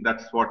 I think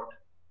that's what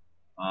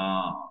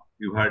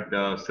you had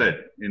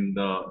said in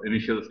the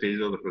initial stage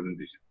of the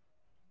presentation.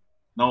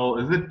 Now,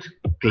 is it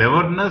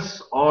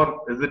cleverness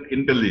or is it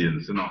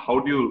intelligence? How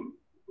do you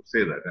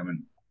say that? I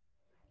mean,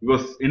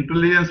 because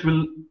intelligence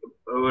will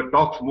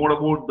talks more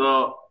about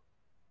the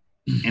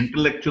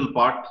intellectual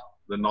part,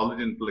 the knowledge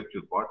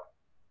intellectual part,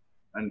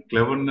 and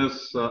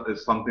cleverness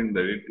is something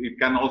that it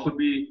can also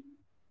be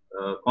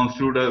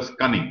construed as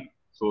cunning.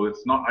 So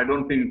it's not. I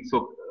don't think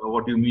so.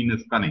 What you mean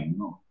is cunning.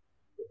 No.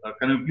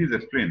 Can you please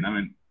explain? I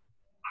mean.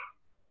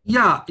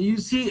 Yeah, you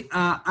see,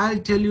 I'll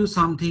tell you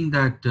something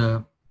that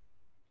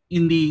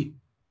in the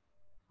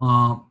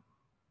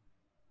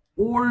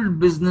old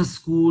business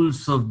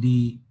schools of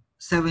the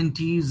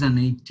 70s and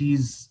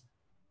 80s,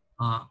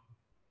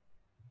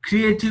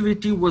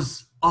 creativity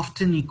was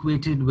often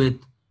equated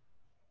with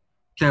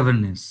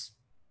cleverness.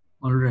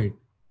 All right.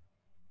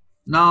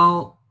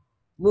 Now,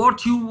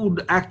 what you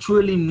would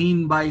actually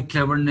mean by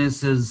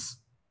cleverness is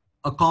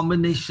a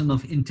combination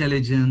of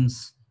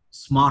intelligence,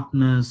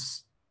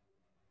 smartness,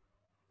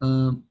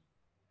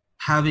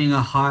 having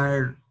a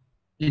higher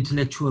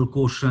intellectual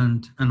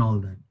quotient and all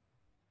that.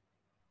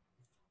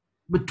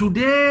 But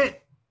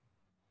today,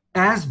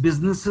 as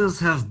businesses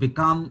have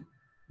become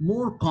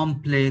more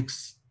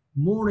complex,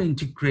 more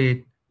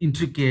intricate,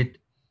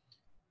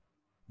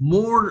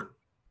 more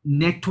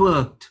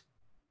networked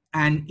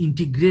and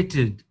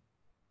integrated,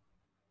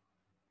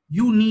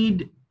 you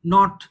need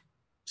not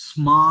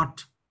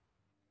smart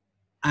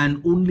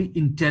and only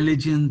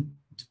intelligent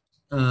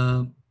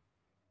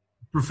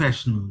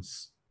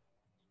professionals.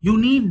 You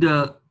need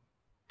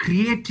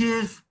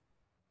creative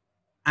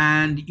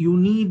and you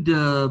need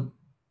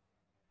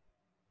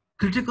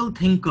critical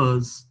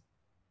thinkers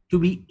to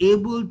be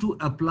able to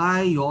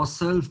apply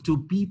yourself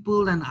to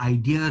people and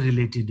idea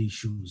related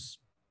issues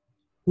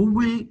who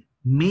will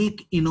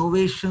make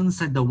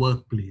innovations at the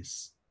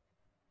workplace.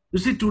 You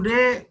see,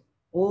 today,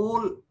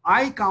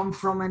 I come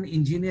from an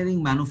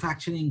engineering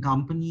manufacturing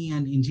company,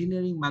 and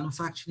engineering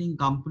manufacturing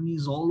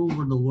companies all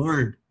over the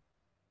world,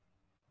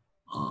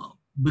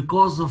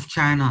 because of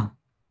China,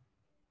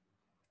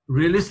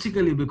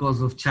 realistically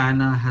because of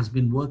China, has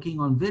been working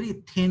on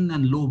very thin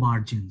and low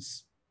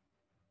margins.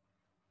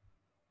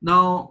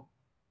 Now,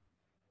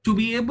 to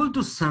be able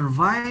to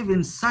survive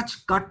in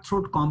such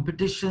cutthroat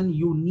competition,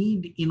 you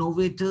need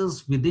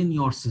innovators within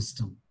your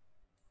system.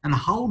 And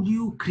how do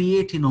you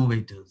create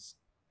innovators?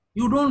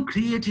 You don't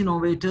create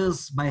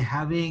innovators by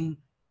having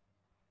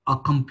a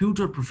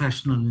computer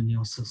professional in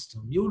your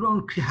system. You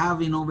don't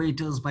have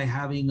innovators by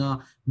having a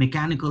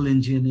mechanical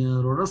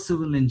engineer or a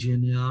civil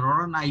engineer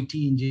or an IT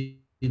engineer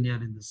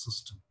in the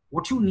system.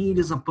 What you need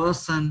is a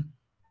person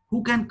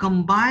who can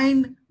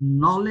combine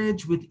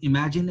knowledge with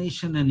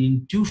imagination and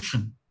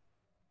intuition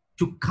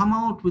to come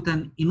out with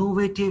an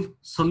innovative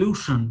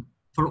solution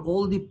for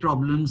all the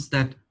problems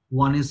that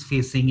one is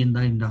facing in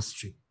the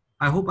industry.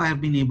 I hope I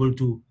have been able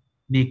to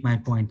make my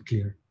point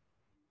clear.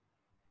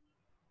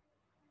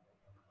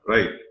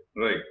 Right.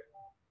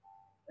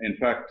 In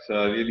fact,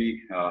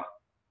 really,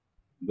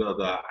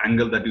 the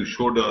angle that you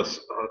showed us,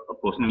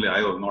 personally,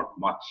 I was not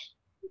much.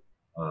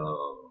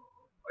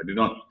 I did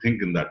not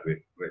think in that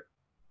way. Right.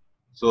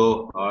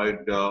 So,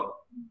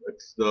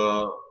 it's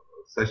the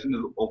session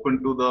is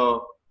open to the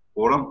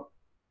forum.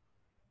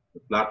 The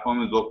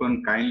platform is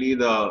open. Kindly,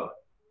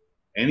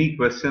 any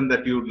question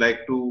that you would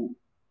like to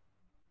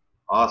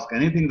ask,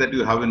 anything that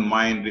you have in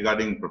mind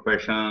regarding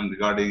profession,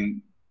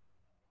 regarding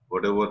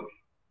whatever,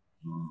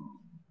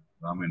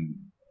 I mean,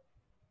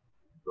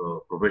 the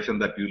profession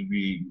that you'll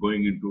be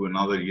going into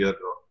another year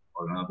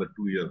or another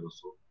 2 years or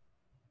so.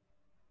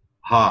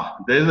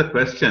 There is a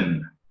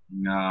question,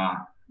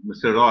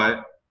 Mr.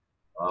 Roy.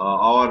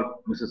 Our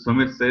Mr.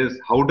 Sumit says,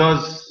 how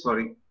does,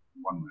 sorry,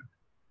 1 minute.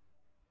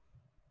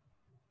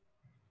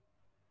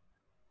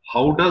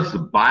 how does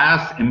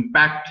bias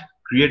impact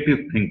creative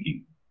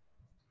thinking?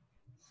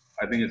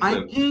 I think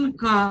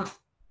it's a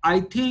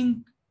I think,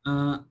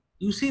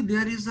 you see,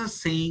 there is a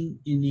saying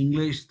in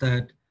English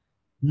that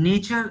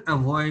nature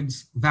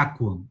avoids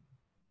vacuum.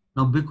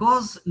 Now,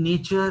 because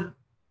nature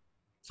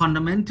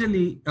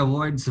fundamentally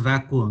avoids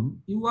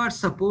vacuum, you are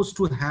supposed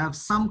to have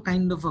some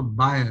kind of a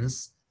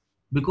bias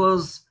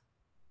because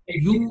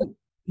you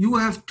you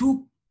have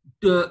two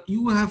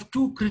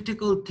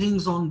critical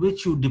things on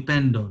which you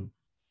depend on: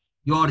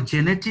 your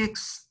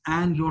genetics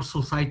and your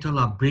societal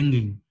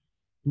upbringing,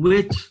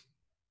 which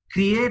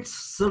creates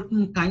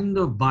certain kind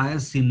of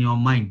bias in your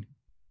mind.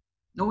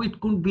 Now, it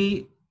could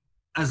be,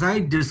 as I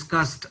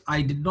discussed,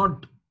 I did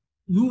not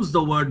use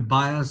the word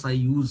bias, I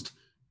used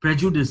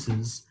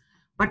prejudices,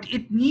 but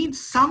it needs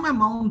some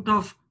amount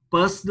of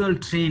personal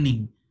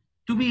training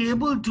to be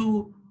able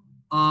to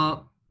uh,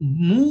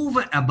 move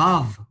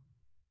above,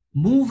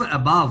 move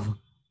above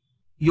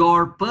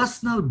your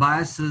personal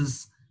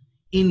biases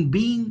in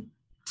being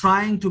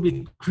trying to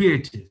be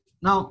creative.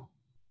 Now,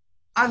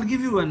 I'll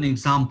give you an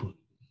example.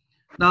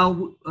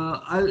 Now,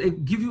 I'll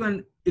give you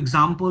an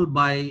example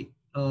by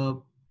a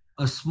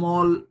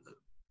small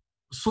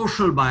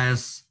social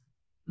bias.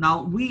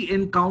 Now, we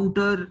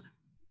encounter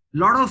a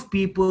lot of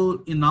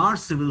people in our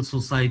civil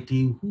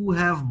society who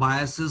have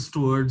biases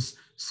towards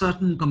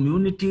certain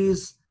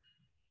communities,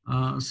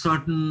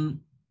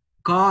 certain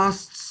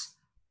castes,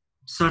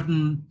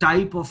 certain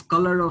type of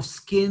color of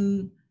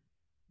skin.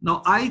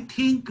 Now, I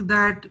think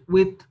that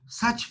with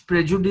such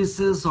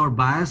prejudices or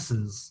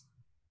biases,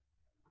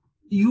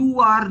 you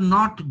are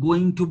not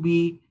going to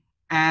be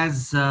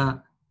as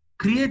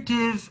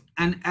creative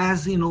and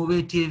as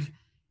innovative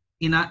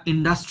in an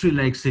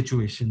industry-like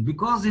situation,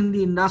 because in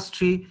the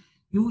industry,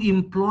 you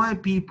employ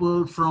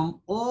people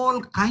from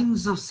all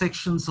kinds of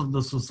sections of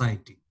the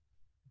society.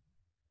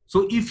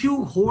 So if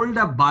you hold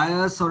a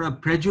bias or a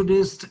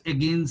prejudice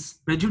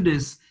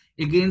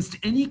against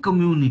any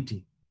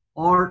community,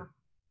 or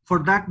for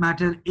that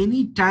matter,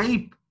 any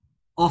type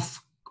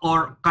of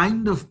or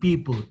kind of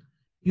people,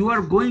 you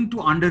are going to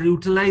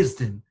underutilize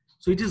them.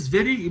 So it is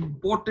very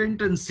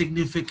important and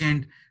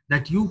significant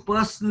that you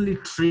personally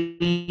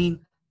train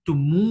to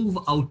move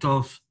out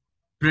of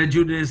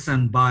prejudice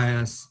and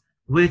bias,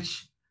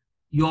 which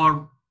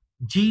your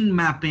gene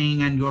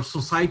mapping and your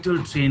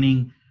societal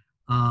training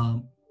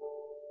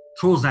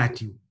throws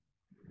at you.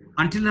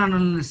 Until and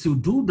unless you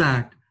do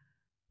that,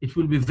 it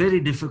will be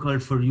very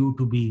difficult for you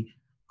to be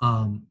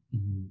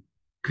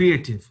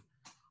creative.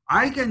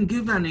 I can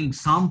give an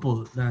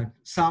example that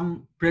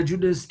some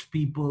prejudiced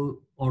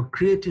people or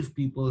creative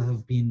people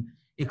have been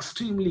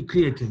extremely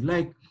creative.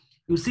 Like,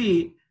 you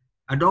see,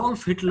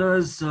 Adolf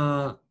Hitler's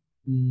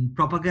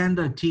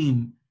propaganda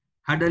team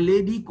had a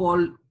lady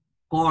called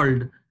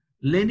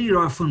Leni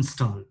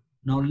Riefenstahl.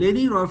 Now,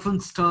 Leni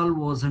Riefenstahl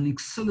was an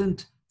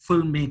excellent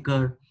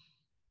filmmaker.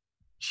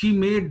 She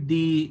made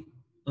the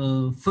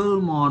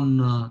film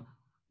on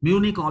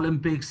Munich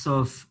Olympics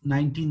of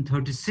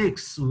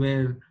 1936,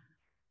 where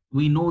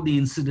we know the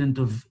incident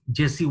of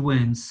Jesse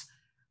Wentz.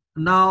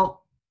 Now,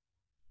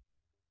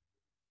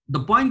 the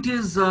point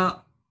is,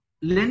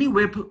 Leni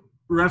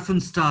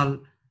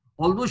Riefenstahl,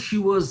 although she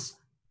was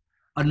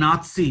a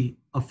Nazi,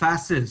 a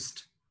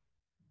fascist,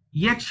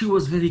 yet she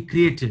was very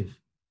creative,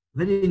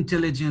 very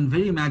intelligent,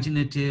 very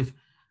imaginative,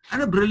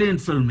 and a brilliant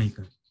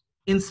filmmaker.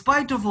 In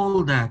spite of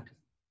all that,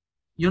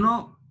 you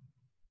know,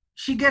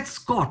 she gets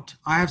caught.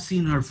 I have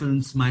seen her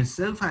films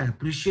myself. I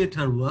appreciate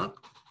her work.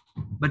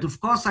 But of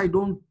course, I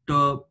don't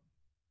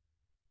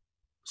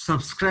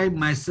subscribe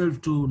myself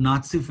to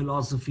Nazi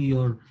philosophy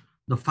or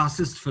the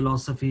fascist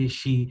philosophy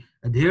she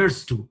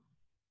adheres to.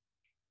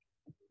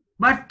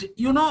 But,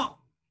 you know,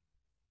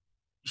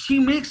 she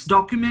makes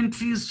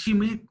documentaries, she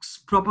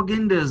makes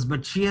propagandas,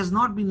 but she has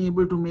not been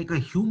able to make a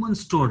human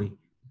story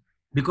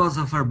because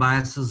of her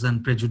biases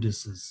and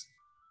prejudices.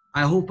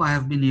 I hope I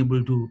have been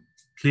able to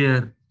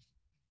clear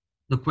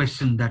the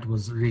question that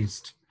was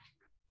raised.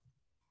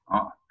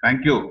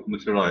 Thank you,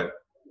 Mr. Roy.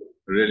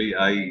 Really,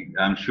 I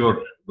am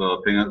sure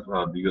the thing is,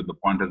 the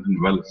point has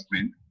been well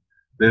explained.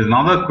 There is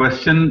another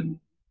question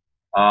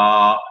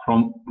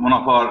from one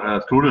of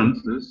our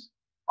students is,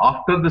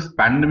 after this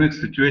pandemic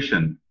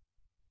situation,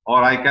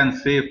 or I can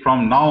say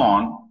from now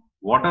on,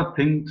 what are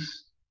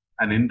things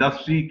an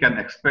industry can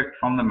expect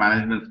from the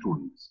management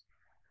students?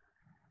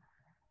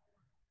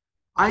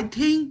 I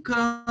think,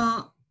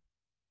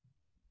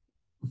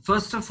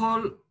 first of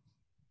all,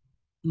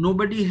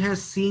 nobody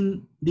has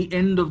seen the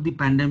end of the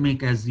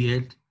pandemic as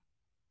yet.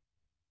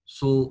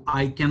 So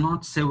I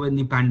cannot say when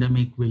the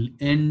pandemic will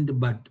end,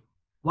 but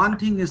one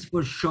thing is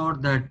for sure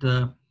that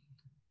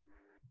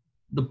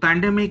the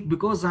pandemic,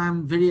 because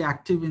I'm very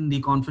active in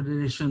the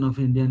Confederation of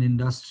Indian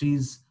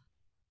Industries,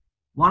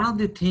 one of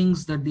the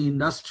things that the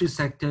industry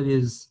sector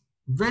is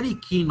very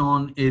keen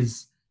on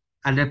is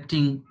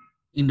adapting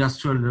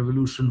Industrial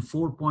Revolution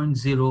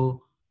 4.0,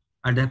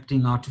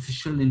 adapting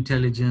artificial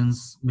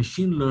intelligence,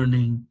 machine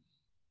learning,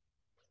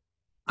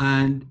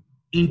 and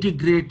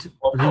integrate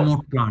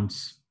remote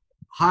plants,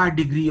 high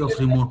degree of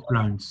remote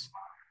plants.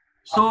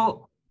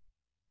 So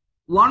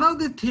one of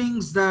the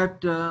things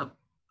that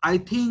I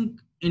think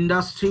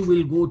industry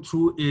will go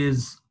through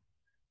is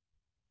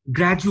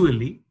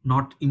gradually,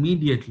 not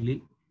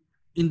immediately,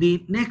 in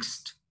the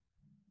next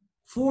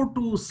 4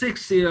 to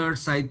 6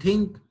 years, I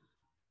think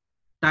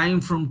time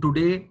from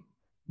today,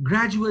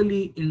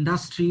 gradually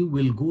industry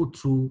will go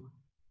through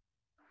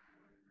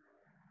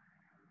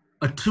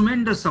a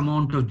tremendous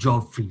amount of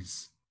job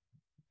freeze.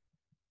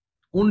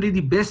 Only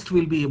the best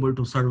will be able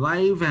to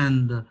survive,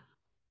 and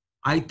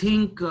I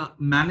think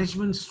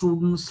management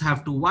students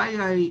have to, why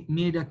I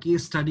made a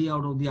case study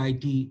out of the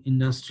IT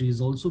industry is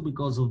also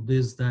because of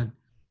this, that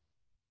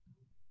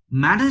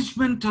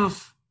management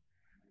of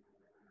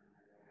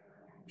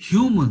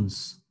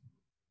humans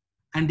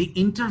and the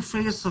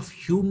interface of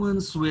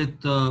humans with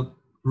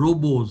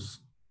robots,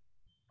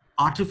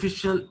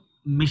 artificial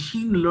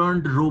machine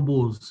learned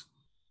robots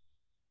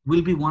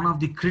will be one of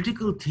the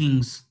critical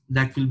things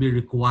that will be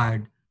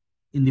required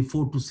in the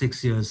 4 to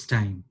 6 years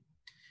time.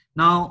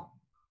 Now,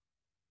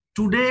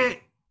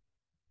 today,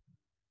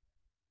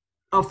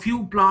 a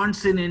few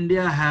plants in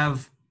India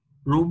have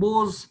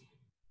robots,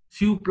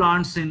 few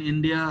plants in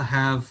India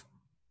have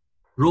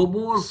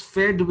robots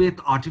fed with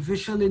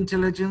artificial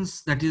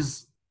intelligence, that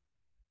is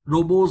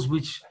robots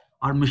which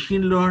are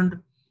machine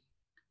learned,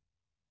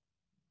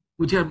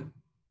 which are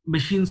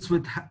machines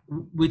with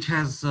which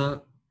has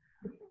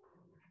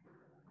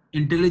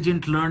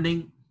intelligent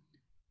learning.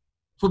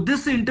 So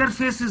this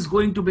interface is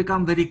going to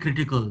become very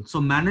critical.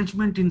 So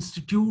management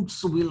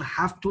institutes will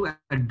have to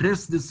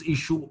address this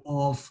issue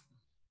of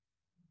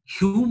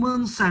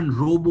humans and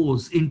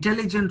robots,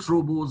 intelligent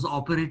robots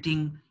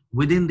operating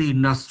within the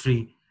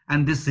industry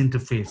and this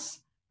interface.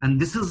 And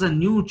this is a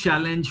new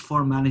challenge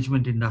for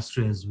management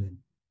industry as well.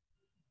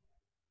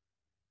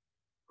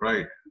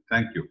 Right.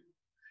 Thank you.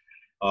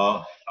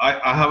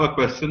 I have a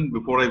question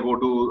before I go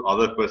to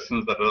other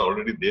questions that are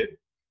already there.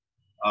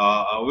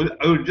 I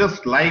would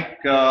just like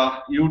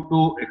you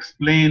to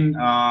explain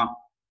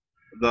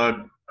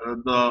the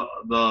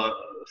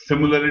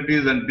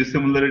similarities and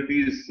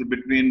dissimilarities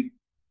between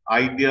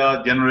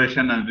idea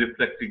generation and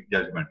reflective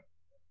judgment.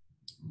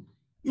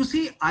 You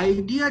see,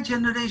 idea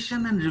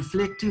generation and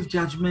reflective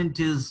judgment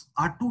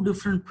are two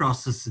different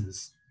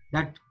processes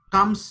that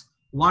comes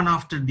one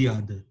after the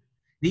other.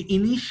 The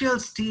initial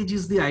stage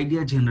is the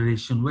idea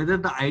generation, when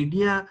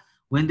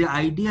the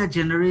idea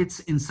generates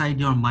inside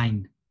your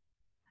mind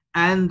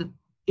and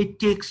it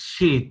takes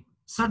shape,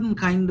 certain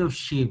kind of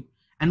shape,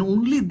 and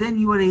only then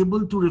you are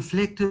able to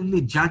reflectively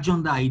judge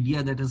on the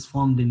idea that is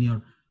formed in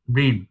your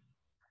brain.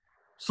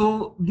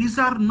 So these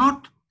are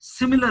not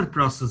similar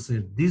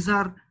processes. These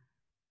are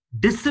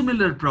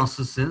dissimilar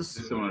processes.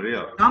 Dissimilar,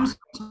 yeah. Comes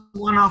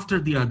one after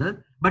the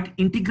other, but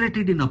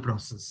integrated in a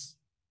process.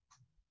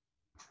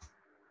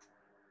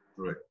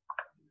 Right.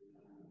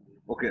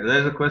 Okay, there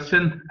is a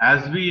question.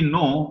 As we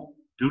know,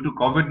 due to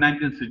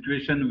COVID-19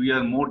 situation, we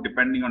are more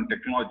depending on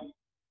technology.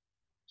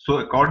 So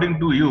according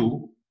to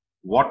you,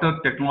 what are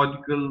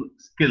technological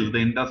skill the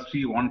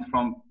industry wants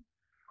from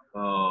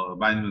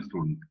management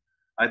student?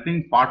 I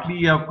think partly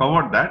you have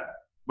covered that,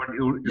 but if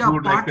you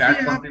would like to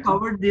add something.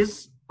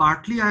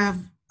 Partly I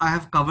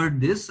have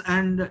covered this,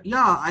 and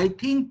yeah, I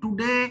think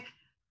today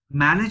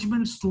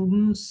management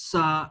students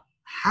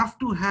have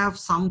to have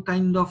some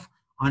kind of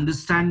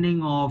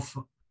understanding of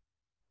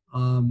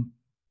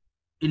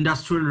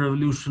Industrial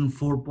Revolution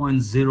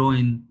 4.0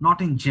 in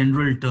not in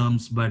general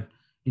terms, but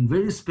in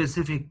very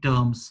specific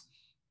terms.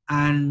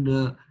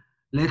 And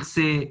let's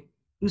say,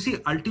 you see,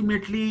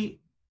 ultimately,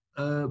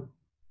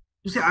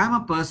 I'm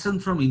a person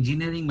from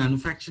engineering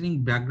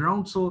manufacturing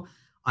background, so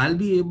I'll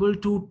be able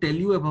to tell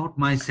you about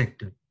my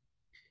sector.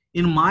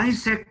 In my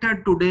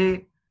sector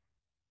today,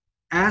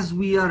 as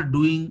we are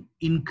doing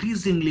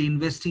increasingly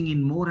investing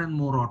in more and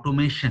more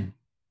automation,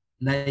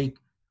 like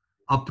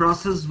a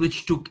process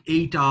which took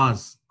 8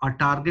 hours, our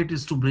target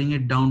is to bring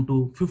it down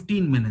to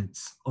 15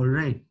 minutes. All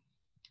right.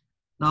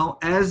 Now,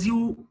 as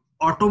you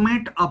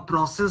automate a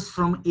process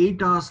from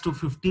 8 hours to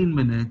 15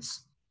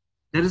 minutes,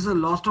 there is a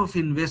lot of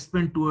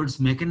investment towards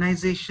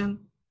mechanization.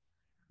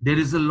 There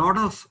is a lot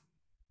of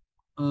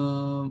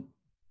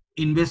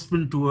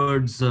investment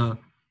towards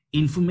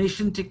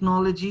information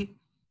technology.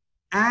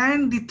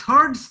 And the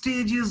third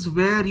stage is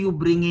where you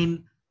bring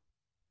in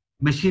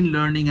machine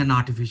learning and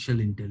artificial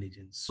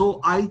intelligence. So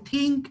I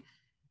think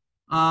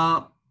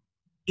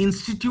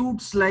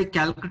institutes like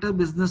Calcutta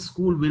Business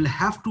School will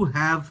have to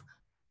have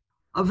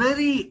a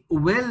very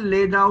well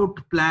laid out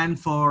plan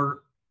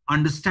for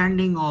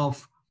understanding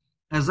of,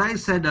 as I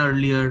said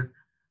earlier,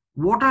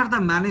 what are the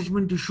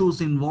management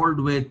issues involved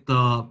with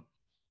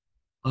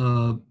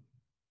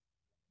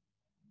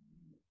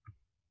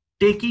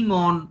taking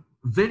on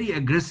very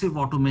aggressive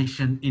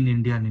automation in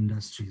Indian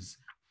industries.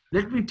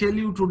 Let me tell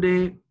you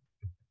today,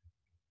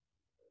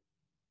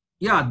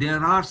 yeah, there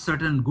are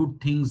certain good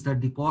things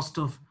that the cost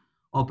of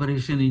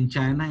operation in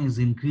China is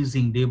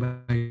increasing day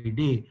by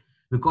day,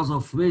 because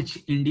of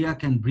which India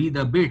can breathe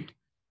a bit,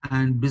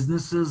 and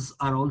businesses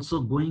are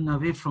also going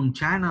away from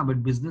China,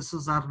 but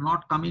businesses are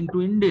not coming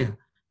to India.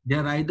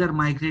 They're either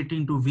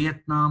migrating to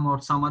Vietnam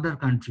or some other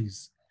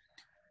countries.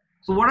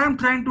 So what I'm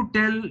trying to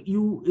tell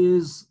you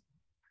is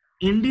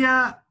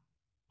India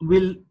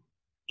will,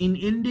 in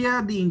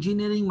India, the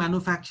engineering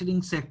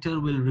manufacturing sector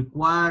will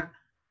require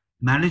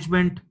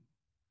management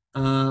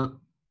uh,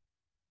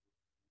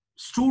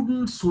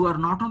 students who are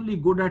not only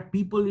good at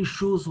people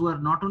issues, who are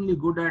not only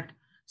good at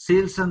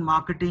sales and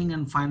marketing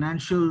and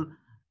financial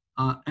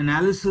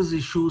analysis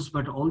issues,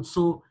 but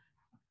also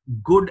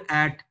good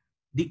at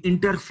the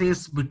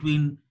interface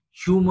between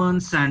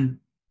humans and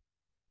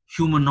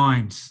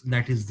humanoids,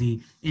 that is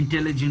the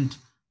intelligent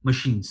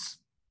machines.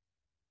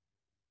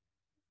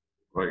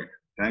 Right.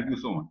 Thank you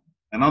so much.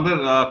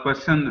 Another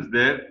question is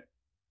there.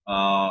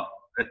 I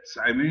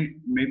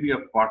mean, maybe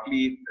I've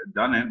partly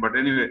done it, but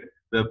anyway,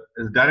 the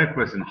direct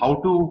question: how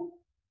to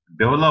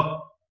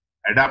develop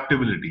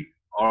adaptability,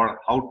 or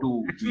how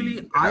to be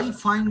Actually, I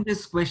find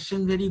this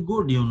question very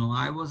good. You know,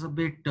 I was a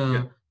bit,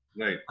 yeah,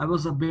 right.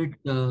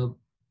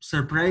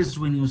 surprised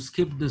when you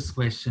skipped this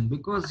question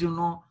because, you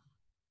know,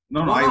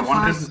 No, all I of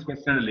wanted us, this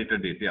question at a later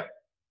date. Yeah.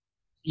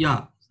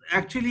 yeah,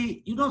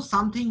 actually, you know,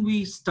 something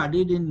we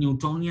studied in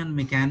Newtonian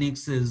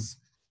mechanics is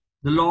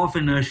the law of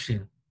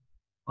inertia.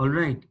 All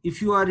right.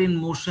 If you are in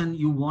motion,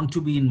 you want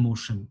to be in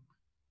motion.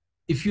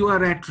 If you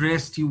are at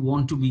rest, you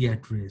want to be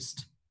at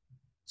rest.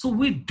 So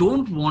we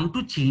don't want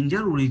to change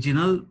our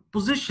original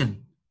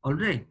position. All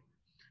right.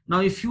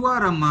 Now, if you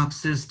are a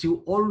Marxist,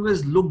 you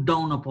always look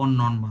down upon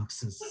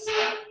non-Marxists.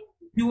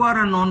 If you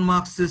are a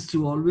non-Marxist,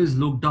 you always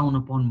look down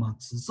upon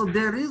Marxists. So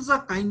there is a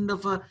kind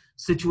of a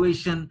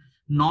situation,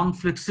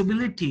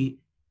 non-flexibility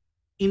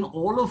in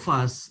all of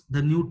us.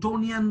 The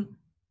Newtonian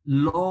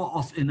law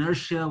of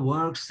inertia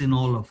works in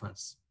all of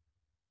us.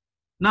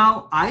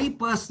 Now, I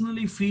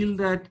personally feel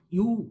that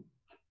you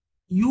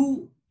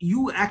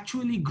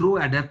actually grow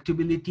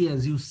adaptability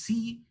as you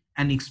see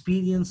and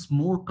experience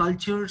more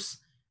cultures,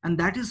 and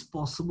that is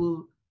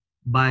possible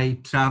by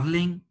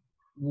traveling.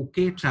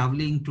 Okay,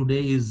 traveling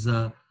today is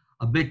a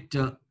bit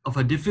of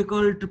a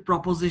difficult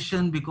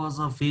proposition because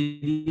of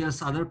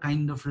various other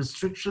kind of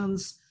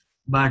restrictions,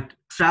 but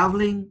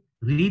traveling,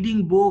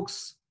 reading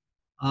books,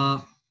 uh,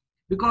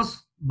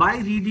 because by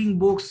reading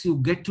books you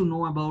get to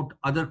know about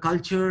other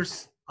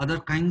cultures, other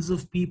kinds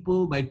of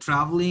people. By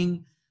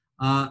traveling,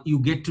 you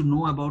get to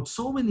know about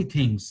so many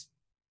things,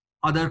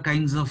 other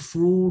kinds of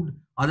food,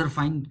 other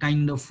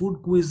kind of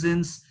food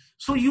cuisines.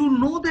 So you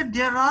know that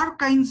there are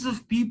kinds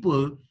of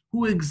people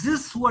who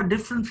exist who are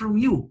different from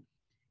you.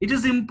 It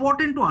is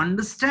important to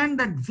understand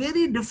that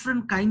very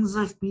different kinds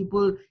of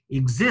people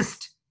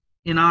exist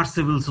in our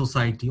civil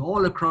society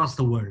all across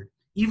the world,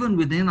 even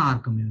within our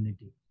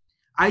community.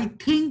 I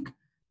think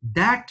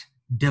that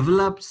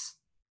develops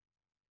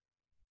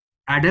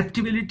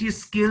adaptability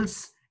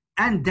skills,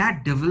 and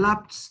that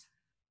develops,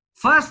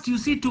 first, you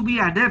see, to be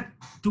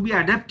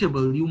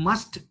adaptable, you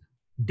must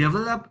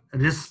develop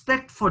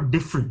respect for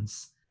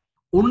difference.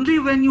 Only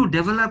when you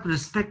develop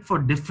respect for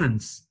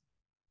difference,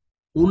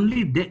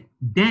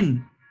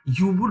 then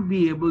you would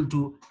be able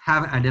to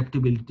have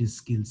adaptability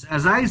skills.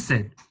 As I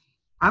said,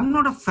 I'm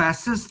not a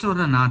fascist or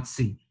a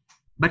Nazi,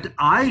 but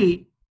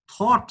I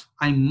thought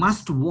I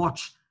must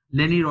watch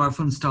Leni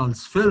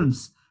Riefenstahl's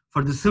films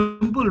for the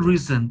simple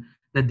reason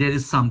that there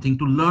is something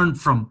to learn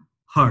from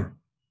her.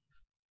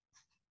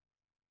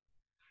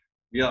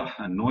 Yeah,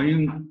 and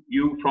knowing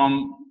you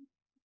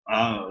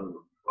uh,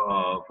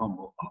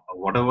 from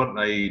whatever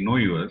I know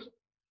you as,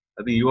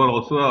 I think you are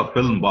also a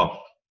film buff.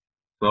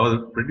 So I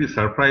was pretty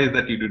surprised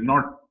that you did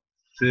not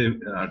say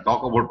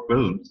talk about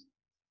films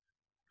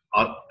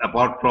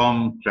apart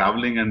from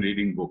traveling and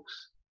reading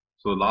books.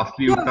 So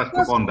lastly, you Yeah, of touched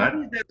course, upon that.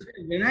 movies as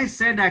well. When I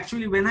said,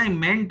 actually, when I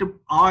meant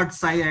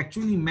arts, I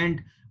actually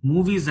meant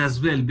movies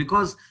as well,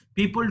 because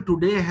people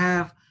today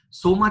have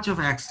so much of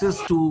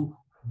access to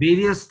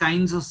various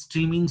kinds of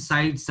streaming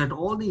sites that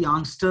all the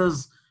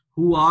youngsters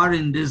who are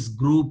in this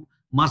group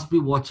must be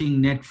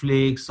watching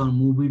Netflix or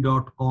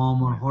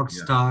movie.com or Yeah,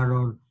 Hotstar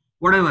or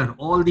whatever,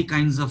 all the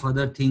kinds of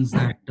other things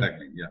that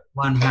exactly. Yeah.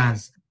 one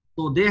has.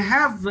 So they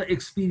have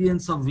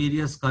experience of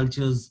various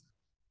cultures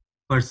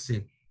per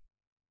se.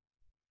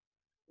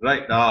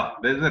 Right.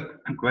 There's a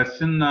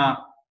question.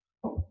 I'll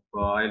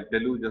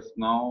tell you just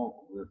now.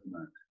 Just a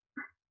minute.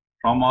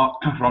 From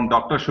from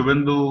Dr.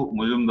 Shubhendu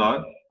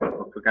Mujumdar,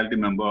 a faculty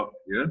member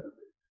here,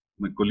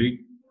 my colleague.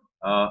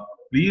 Uh,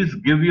 Please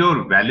give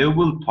your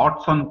valuable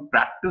thoughts on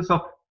practice of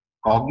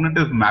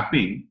cognitive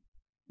mapping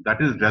that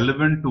is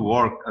relevant to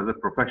work as a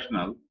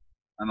professional,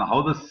 and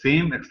how the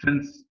same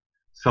extends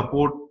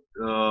support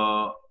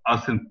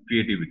us in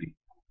creativity.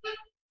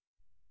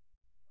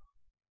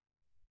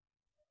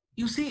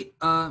 You see,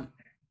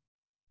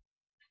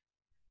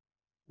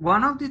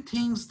 one of the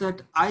things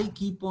that I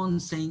keep on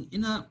saying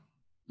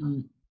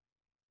mm,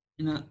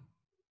 in a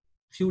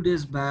few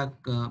days back,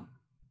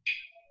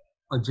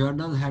 a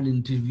journal had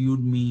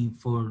interviewed me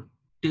for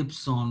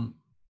tips on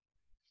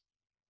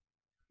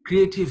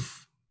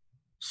creative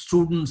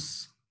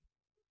students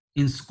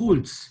in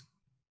schools.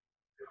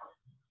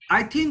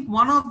 I think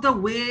one of the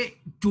way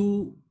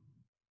to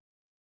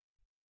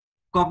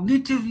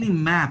cognitively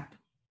map,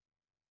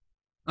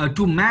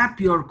 to map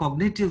your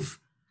cognitive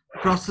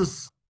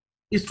process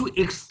is to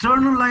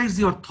externalize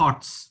your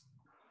thoughts.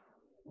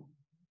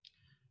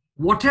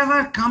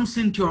 Whatever comes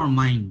into your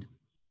mind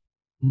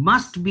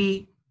must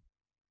be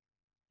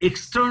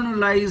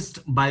externalized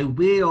by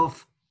way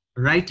of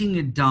writing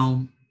it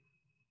down,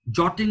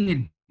 jotting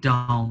it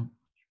down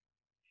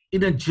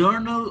in a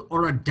journal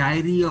or a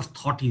diary of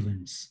thought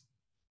events.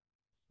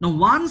 Now,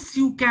 once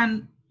you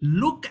can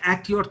look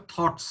at your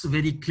thoughts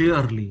very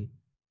clearly,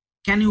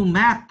 can you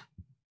map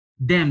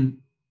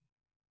them?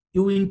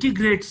 You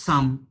integrate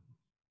some,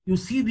 you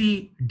see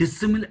the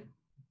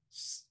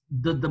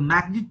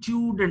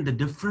magnitude and the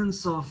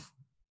difference of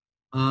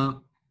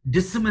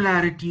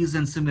dissimilarities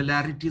and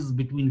similarities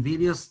between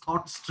various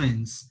thought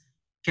strains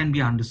can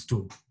be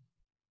understood.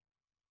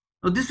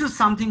 Now, this is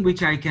something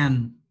which I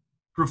can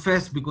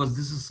profess because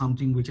this is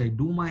something which I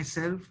do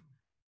myself,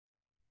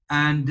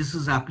 and this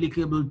is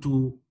applicable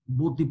to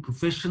both the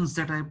professions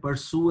that I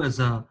pursue as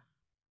an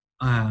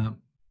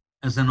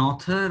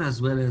author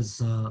as well as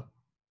a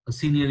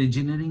senior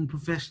engineering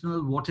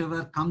professional.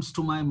 Whatever comes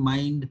to my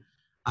mind,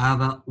 I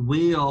have a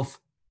way of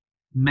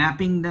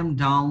mapping them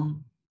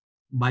down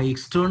by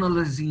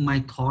externalizing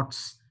my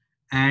thoughts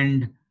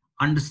and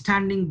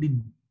understanding the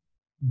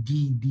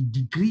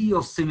degree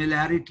of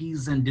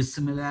similarities and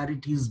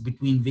dissimilarities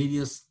between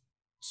various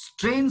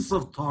strains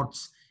of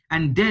thoughts,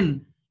 and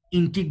then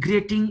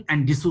integrating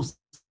and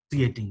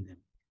dissociating them.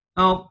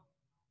 Now,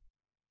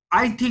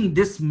 I think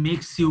this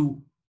makes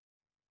you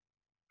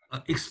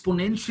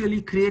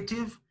exponentially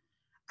creative,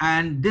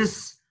 and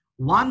this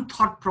one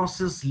thought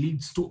process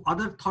leads to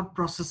other thought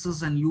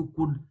processes, and you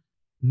could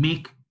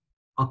make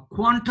a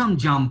quantum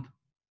jump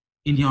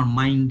in your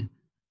mind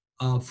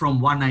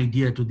from one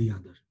idea to the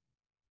other.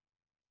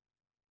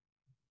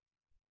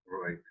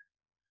 Right.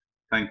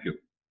 Thank you.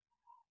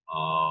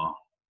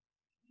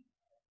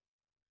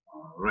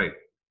 Right.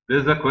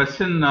 There's a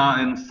question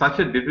in such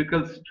a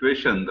difficult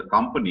situation, the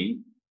company,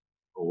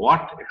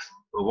 what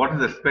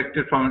is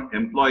expected from an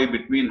employee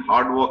between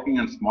hardworking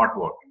and smart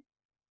working?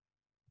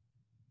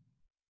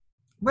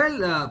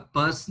 Well,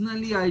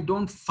 personally, I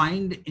don't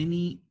find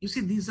any, you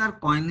see, these are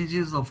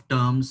coinages of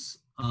terms.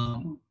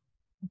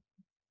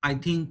 I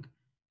think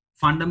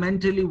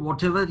fundamentally,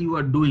 whatever you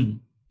are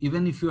doing,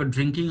 even if you are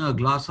drinking a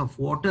glass of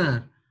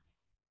water,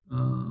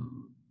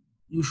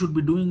 you should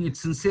be doing it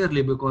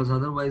sincerely, because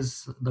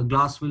otherwise the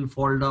glass will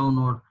fall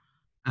down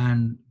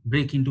and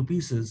break into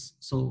pieces.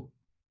 So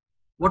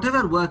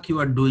whatever work you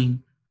are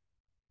doing,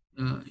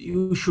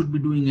 you should be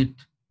doing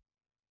it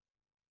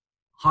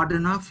hard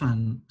enough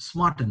and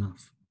smart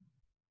enough.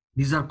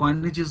 These are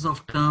coinages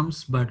of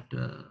terms, but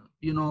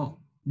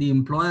the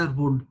employer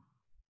would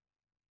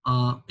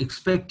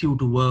expect you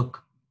to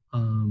work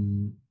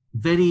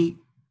very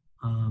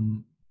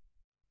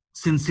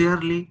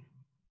sincerely,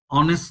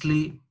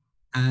 honestly,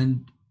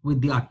 and with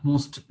the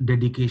utmost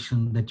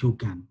dedication that you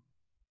can.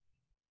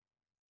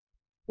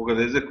 Okay,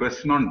 there's a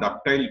question on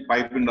ductile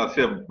pipe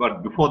industry,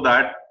 but before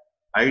that,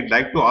 I'd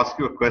like to ask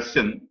you a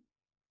question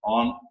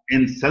on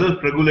in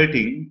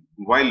self-regulating.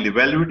 While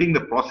evaluating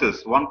the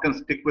process, one can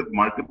stick with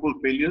multiple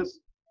failures,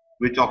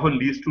 which often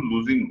leads to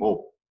losing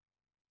hope.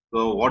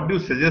 So what do you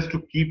suggest to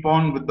keep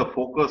on with the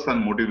focus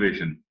and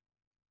motivation?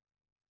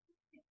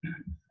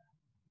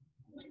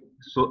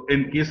 So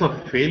in case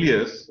of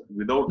failures,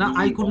 without now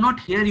I could not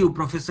hear you,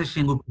 Professor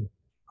Shengupta.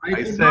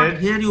 I could not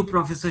hear you,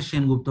 Professor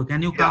Shengupta.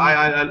 Can you come?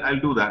 Yeah, I'll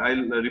do that.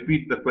 I'll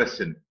repeat the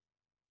question.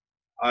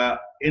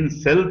 In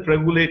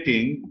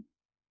self-regulating,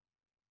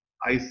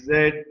 I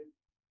said,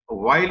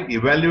 while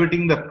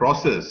evaluating the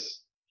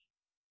process,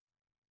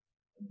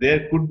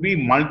 there could be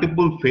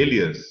multiple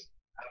failures.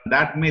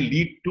 That may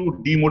lead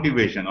to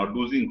demotivation or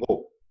losing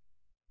hope.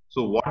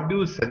 So what do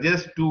you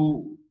suggest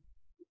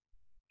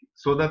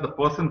so that the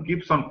person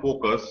keeps on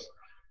focus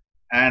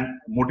and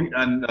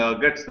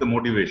gets the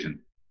motivation?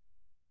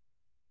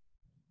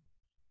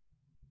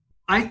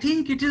 I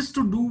think it is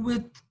to do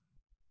with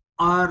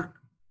our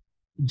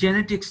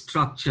genetic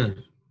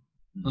structure.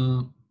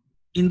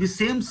 In the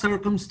same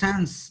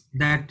circumstance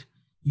that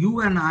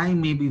you and I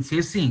may be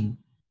facing,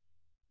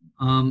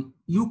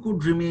 you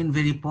could remain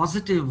very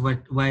positive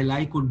while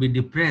I could be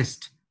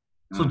depressed.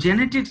 So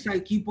genetics, I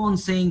keep on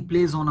saying,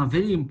 plays on a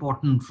very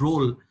important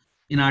role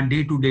in our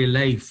day-to-day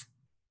life.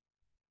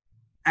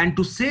 And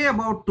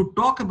to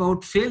talk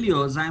about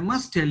failures, I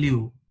must tell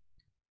you,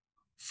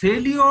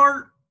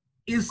 failure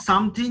is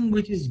something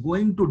which is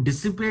going to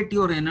dissipate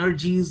your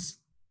energies,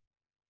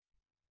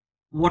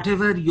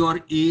 whatever your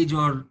age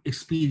or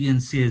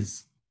experience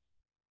is.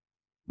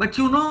 But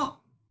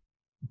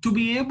to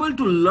be able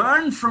to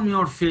learn from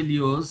your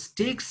failures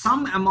takes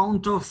some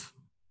amount of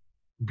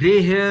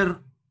gray hair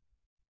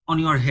on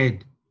your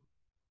head.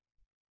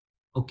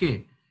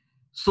 Okay.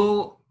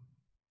 So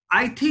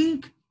I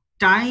think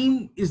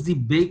time is the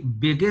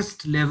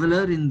biggest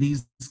leveler in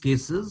these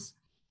cases.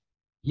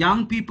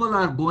 Young people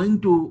are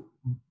bound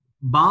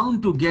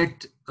to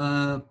get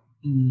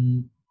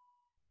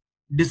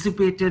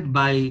dissipated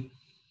by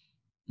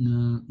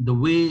the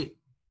way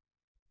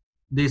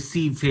they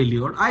see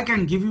failure. I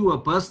can give you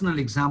a personal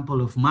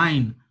example of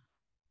mine.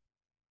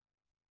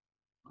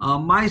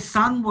 My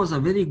son was a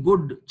very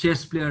good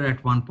chess player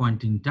at one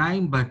point in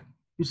time, but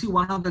you see,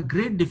 one of the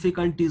great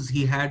difficulties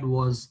he had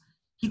was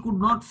he could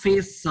not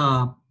face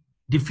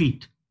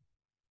defeat.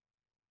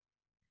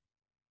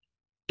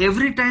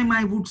 Every time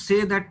I would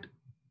say that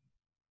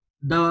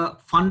the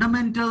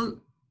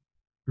fundamental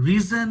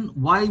reason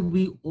why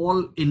we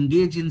all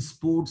engage in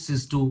sports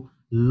is to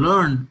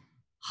learn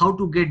how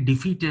to get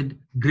defeated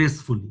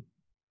gracefully.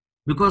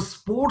 Because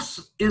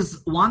sports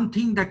is one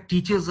thing that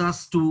teaches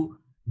us to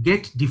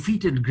get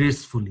defeated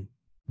gracefully.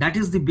 That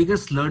is the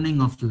biggest learning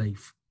of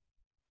life.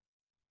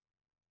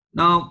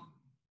 Now,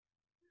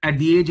 at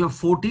the age of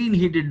 14,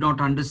 he did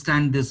not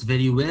understand this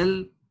very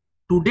well.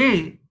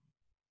 Today,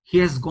 he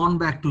has gone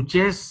back to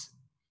chess.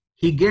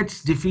 He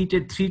gets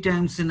defeated 3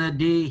 times in a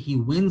day. He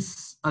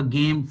wins a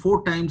game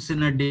 4 times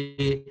in a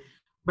day,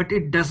 but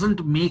it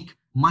doesn't make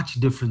much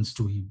difference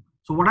to him.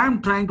 So what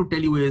I'm trying to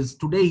tell you is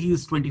today he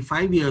is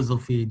 25 years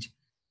of age.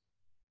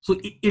 So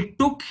it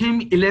took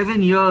him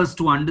 11 years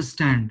to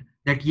understand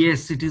that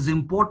yes, it is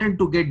important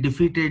to get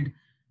defeated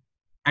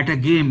at a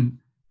game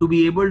to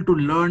be able to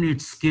learn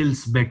its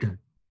skills better.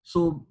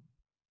 So,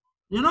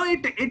 you know,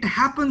 it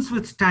happens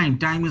with time.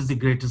 Time is the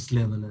greatest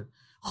leveler.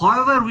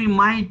 However, we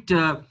might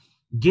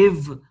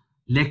give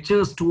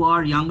lectures to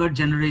our younger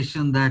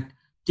generation that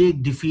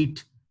take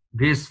defeat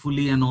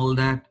gracefully and all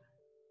that.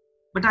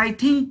 But I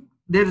think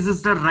there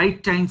is the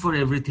right time for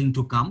everything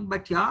to come.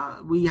 But yeah,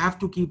 we have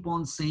to keep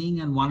on saying,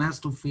 and one has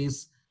to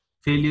face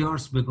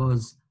failures,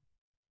 because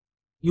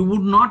you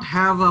would not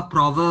have a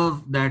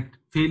proverb that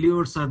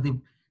failures are the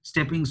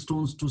stepping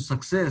stones to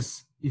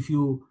success if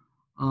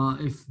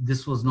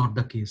this was not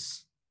the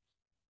case.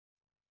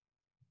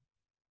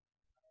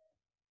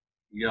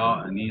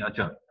 Yeah,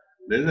 acha.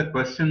 There is a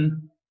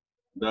question.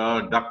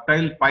 The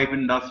ductile pipe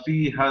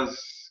industry has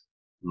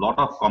lot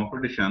of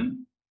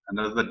competition, and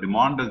as the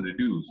demand has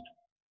reduced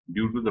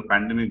due to the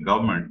pandemic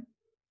government,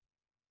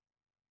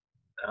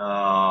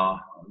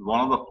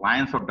 one of the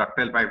clients of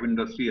ductile pipe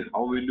industry,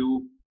 how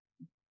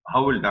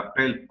will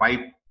ductile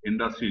pipe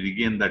industry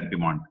regain that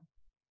demand?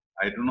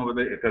 I don't know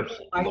whether it has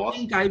I lost.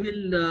 think I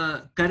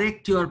will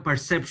correct your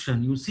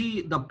perception. You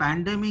see, the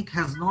pandemic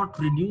has not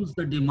reduced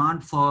the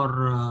demand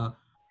for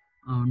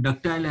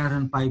ductile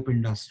iron pipe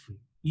industry.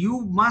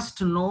 You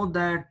must know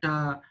that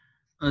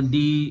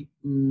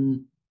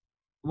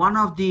one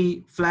of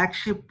the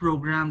flagship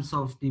programs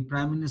of the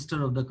Prime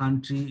Minister of the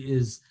country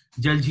is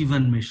Jal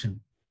Jeevan Mission.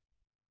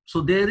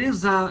 So there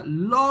is a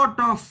lot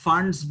of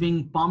funds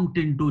being pumped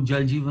into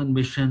Jal Jeevan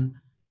Mission.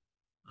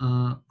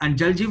 And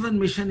Jal Jeevan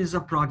Mission is a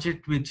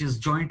project which is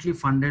jointly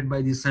funded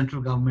by the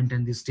central government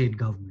and the state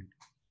government.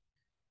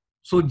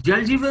 So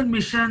Jal Jeevan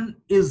Mission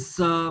is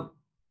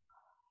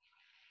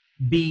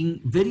being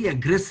very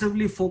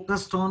aggressively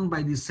focused on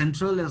by the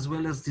central as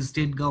well as the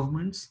state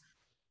governments.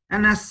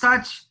 And as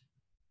such,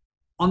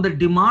 on the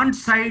demand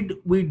side,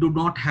 we do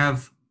not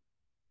have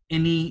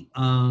any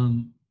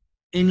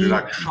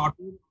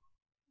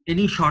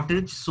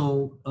shortage.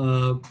 So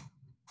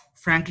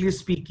frankly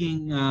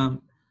speaking,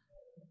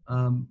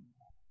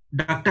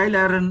 ductile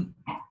iron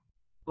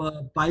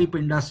pipe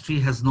industry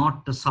has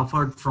not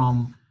suffered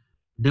from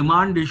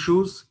demand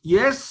issues.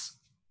 Yes,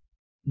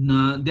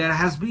 there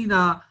has been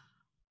a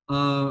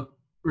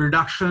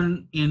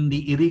reduction in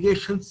the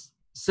irrigation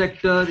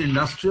sector,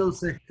 industrial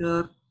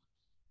sector,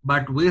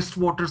 but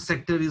wastewater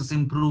sector is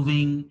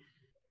improving.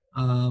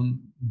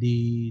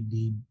 The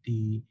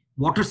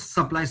water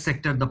supply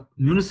sector, the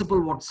municipal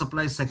water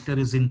supply sector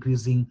is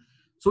increasing.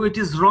 So it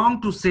is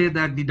wrong to say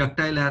that the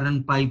ductile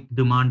iron pipe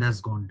demand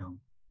has gone down.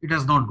 It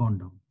has not gone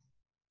down.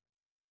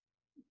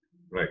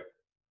 Right.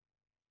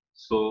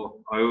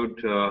 So I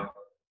would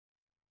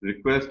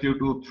request you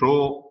to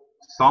throw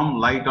some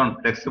light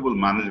on flexible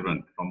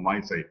management from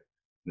my side.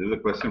 There is a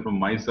question from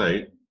my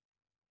side.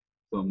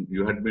 So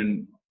you had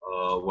been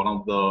one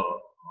of the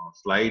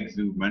slides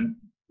you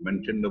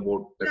mentioned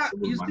about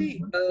flexible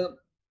management.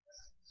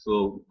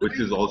 So which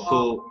is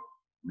also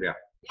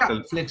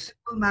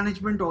flexible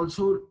management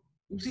also.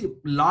 You see,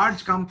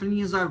 large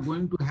companies are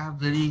going to have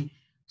very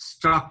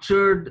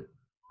structured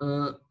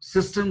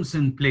systems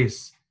in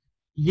place.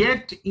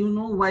 Yet, you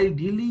know, while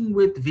dealing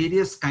with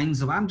various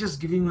kinds of, I'm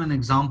just giving you an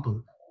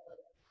example.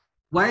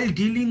 While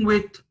dealing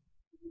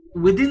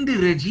within the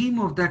regime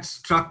of that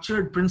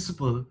structured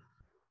principle,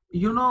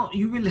 you know,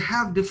 you will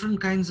have different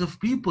kinds of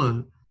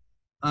people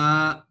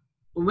to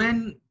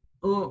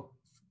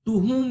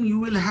whom you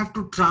will have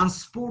to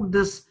transport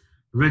this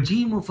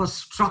regime of a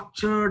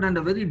structured and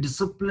a very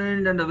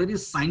disciplined and a very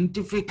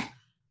scientific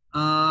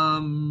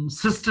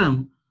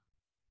system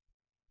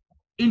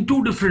in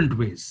 2 different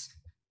ways.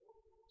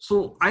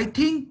 So I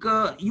think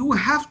you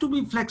have to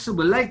be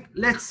flexible. Like,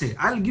 let's say,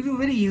 I'll give you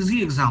very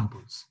easy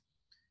examples.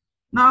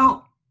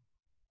 Now,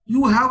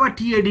 you have a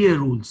TADA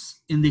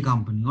rules in the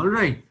company, all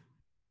right?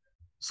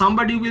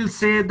 Somebody will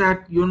say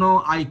that, you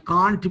know, I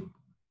can't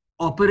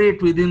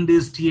operate within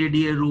these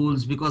TADA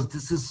rules because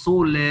this is so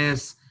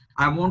less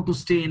I want to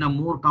stay in a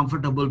more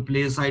comfortable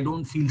place. I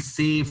don't feel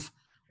safe,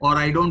 or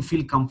I don't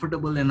feel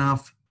comfortable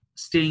enough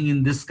staying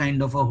in this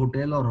kind of a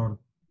hotel, or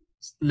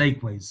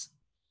likewise.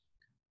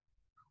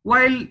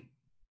 While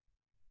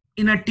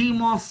in a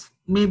team of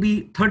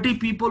maybe 30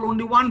 people,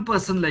 only one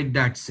person like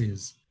that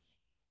says.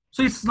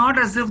 So it's not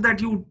as if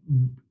that you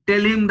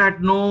tell him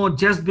that no,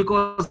 just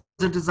because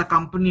it is a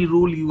company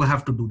rule, you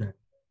have to do that.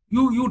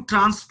 You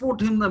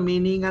transport him the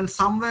meaning, and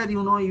somewhere,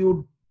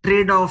 you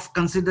trade off,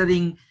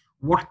 considering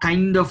what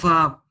kind of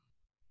a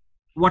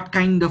what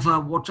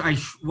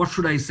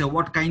should I say,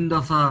 what kind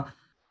of a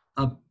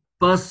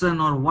person,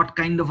 or what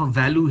kind of a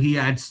value he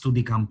adds to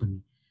the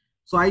company.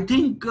 So I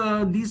think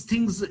these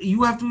things,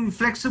 you have to be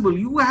flexible.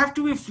 You have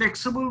to be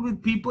flexible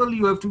with people.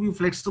 You have to be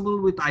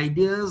flexible with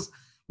ideas.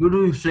 You have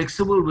to be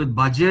flexible with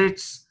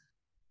budgets.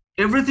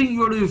 Everything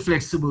you have to be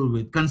flexible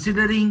with,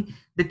 considering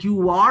that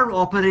you are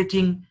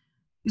operating.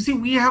 You see,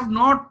 we have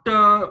not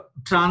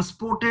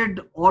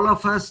transported all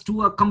of us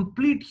to a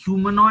complete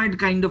humanoid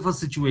kind of a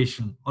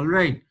situation, all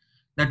right?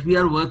 That we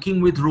are working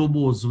with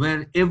robots,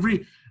 where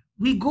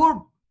we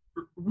go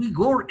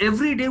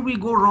every day, we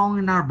go wrong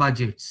in our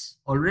budgets,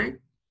 all right?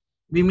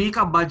 We make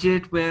a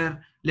budget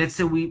where, let's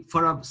say,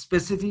 for a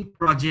specific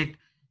project,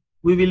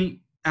 we will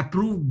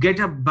get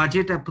a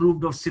budget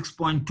approved of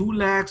 6.2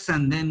 lakhs,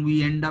 and then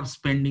we end up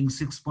spending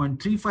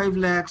 6.35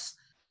 lakhs.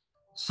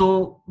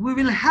 So we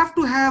will have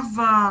to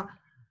have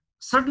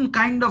certain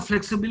kind of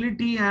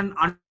flexibility and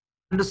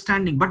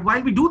understanding. But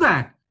while we do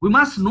that, we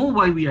must know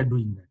why we are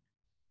doing that.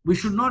 We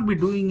should not be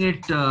doing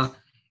it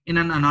in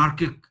an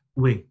anarchic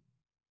way.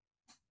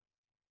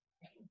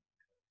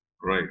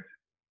 Right.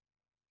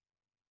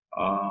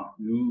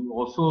 You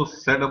also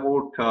said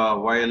about,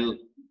 while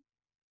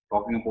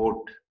talking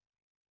about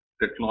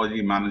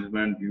technology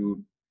management,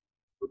 you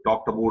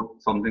talked about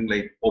something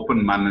like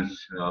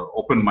open-mindedness.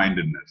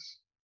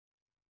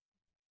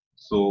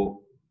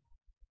 So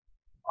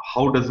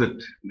how does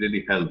it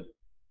really help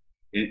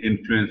in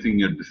influencing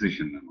your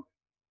decision?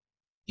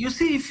 You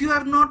see, if you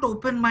are not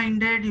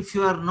open-minded, if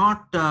you are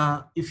not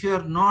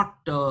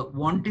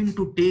wanting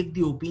to take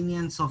the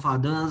opinions of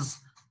others,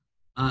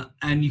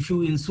 and if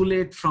you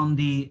insulate from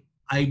the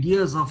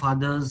ideas of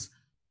others,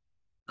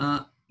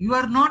 you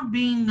are not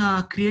being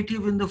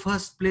creative in the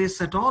first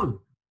place at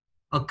all.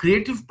 A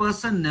creative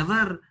person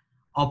never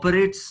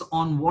operates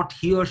on what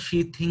he or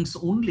she thinks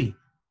only.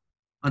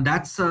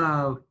 That's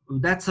a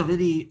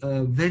very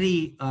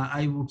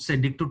I would say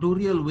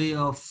dictatorial way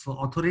of,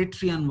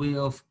 authoritarian way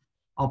of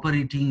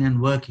operating and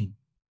working.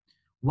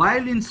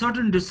 While in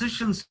certain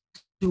decisions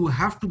you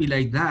have to be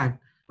like that,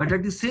 but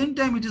at the same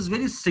time it is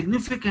very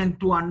significant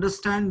to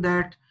understand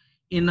that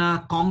in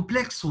a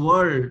complex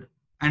world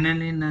and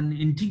in an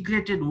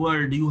integrated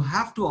world, you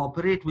have to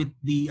operate with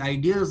the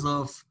ideas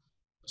of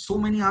so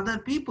many other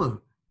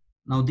people.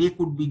 Now, they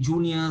could be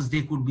juniors,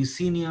 they could be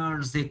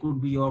seniors, they could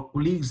be your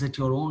colleagues at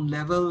your own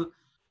level.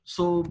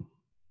 So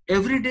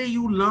every day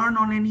you learn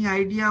on any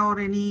idea or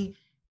any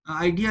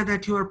idea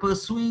that you are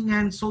pursuing,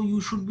 and so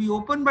you should be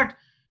open. But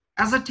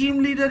as a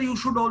team leader, you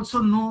should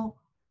also know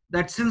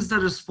that since the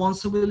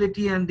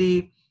responsibility and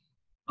the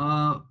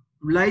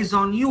lies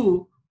on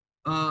you,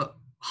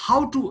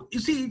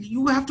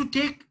 you have to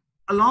take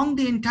along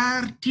the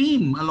entire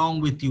team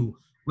along with you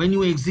when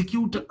you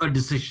execute a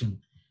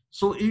decision.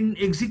 So in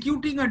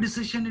executing a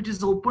decision, it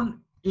is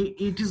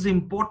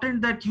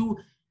important that you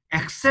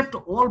accept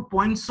all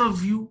points of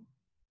view,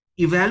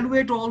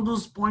 evaluate all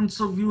those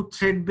points of view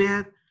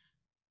threadbare.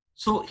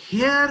 So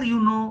here,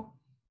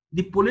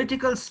 the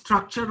political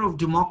structure of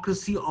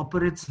democracy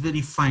operates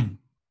very fine.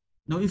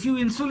 Now, if you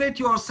insulate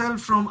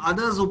yourself from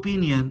others'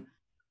 opinion,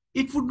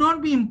 it would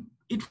not be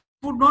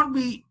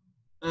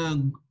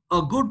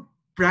a good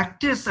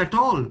practice at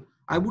all.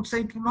 I would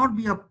say it would not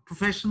be a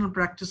professional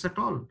practice at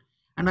all.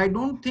 And I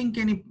don't think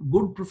any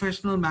good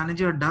professional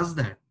manager does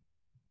that.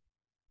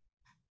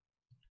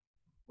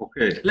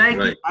 Okay. Like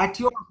right. at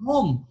your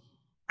home,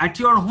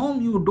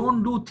 you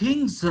don't do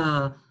things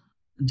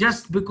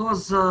just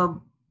because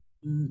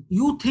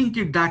you think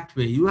it that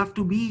way. You have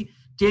to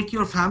take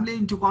your family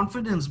into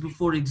confidence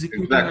before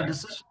executing a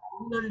decision.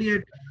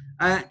 Similarly,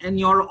 in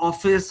your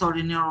office or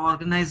in your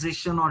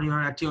organization or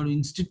at your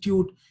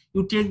institute,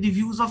 you take the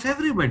views of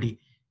everybody.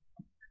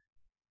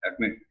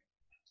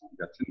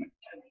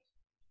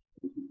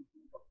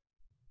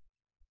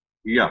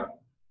 Yeah,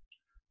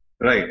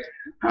 right.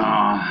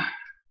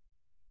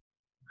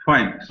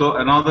 Fine. So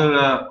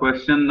another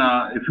question,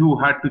 if you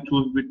had to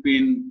choose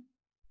between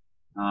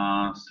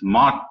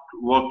smart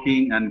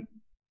working and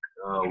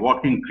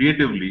working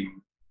creatively,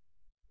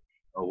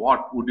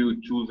 what would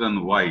you choose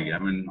and why? I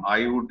mean,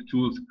 I would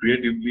choose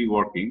creatively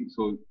working.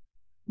 So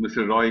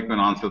Mr. Roy, you can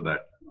answer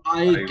that.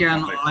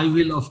 I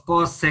will of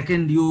course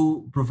second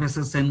you,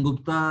 Professor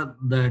Sengupta,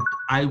 that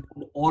I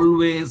would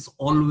always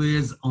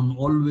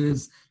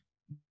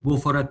go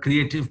for a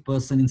creative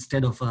person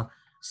instead of a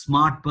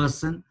smart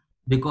person,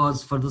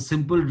 because for the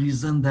simple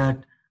reason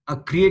that a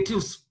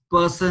creative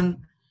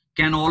person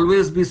can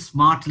always be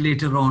smart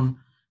later on,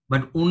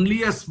 but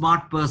only a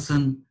smart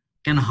person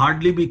can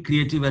hardly be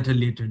creative at a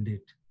later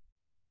date.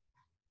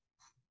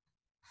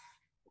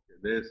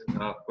 There's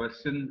a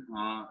question,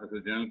 as a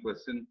general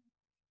question.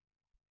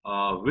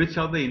 Which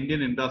are the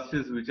Indian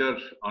industries which are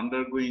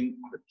undergoing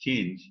a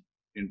change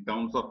in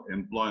terms of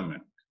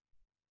employment?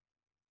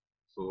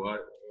 So,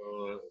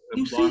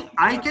 You see,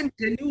 I can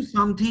tell you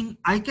something.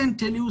 I can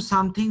tell you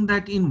something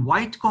that in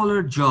white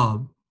collar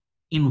job,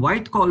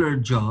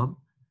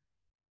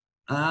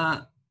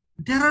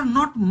 there are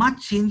not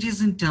much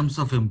changes in terms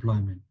of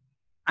employment.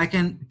 I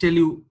can tell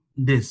you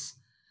this.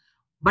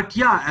 But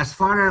yeah, as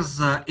far as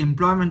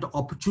employment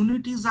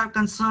opportunities are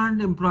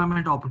concerned,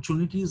 employment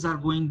opportunities are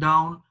going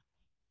down,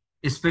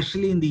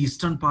 especially in the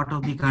eastern part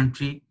of the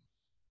country.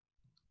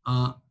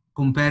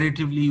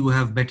 Comparatively, you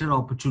have better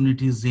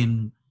opportunities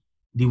in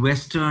the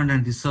western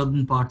and the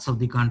southern parts of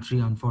the country.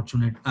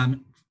 Unfortunately,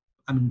 I'm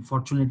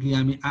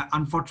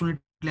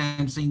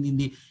saying in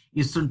the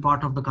eastern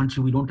part of the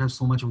country, we don't have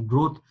so much of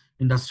growth,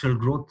 industrial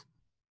growth,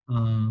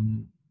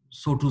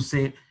 so to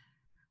say.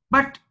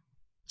 But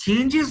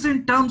changes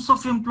in terms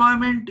of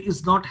employment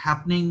is not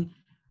happening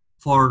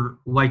for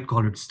white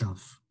collar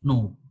stuff.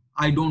 No,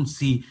 I don't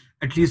see,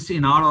 at least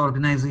in our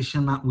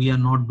organization, we are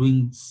not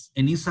doing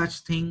any such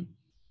thing.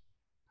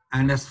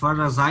 And as far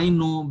as I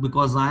know,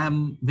 because I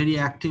am very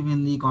active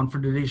in the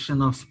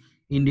Confederation of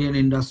Indian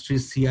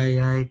Industries,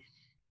 CII,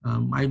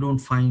 I don't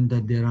find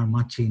that there are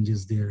much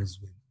changes there as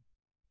well.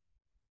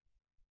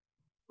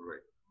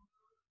 Right.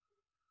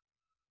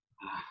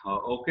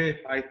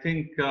 Okay, I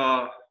think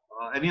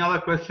any other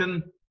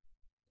question,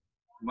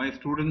 my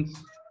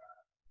students?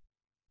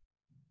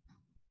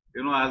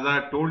 You know, as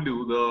I told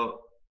you, the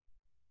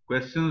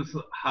questions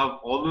have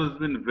always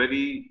been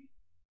very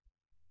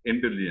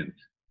intelligent.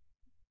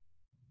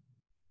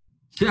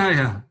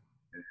 Yeah.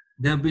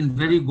 They have been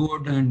very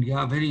good and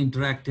yeah, very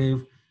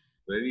interactive.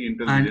 Very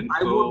intelligent. And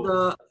I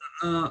would,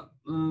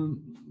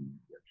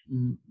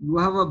 you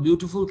have a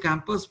beautiful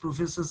campus,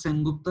 Professor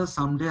Sengupta.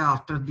 Someday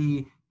after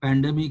the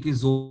pandemic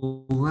is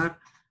over,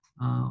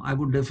 I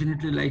would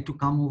definitely like to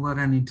come over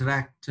and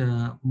interact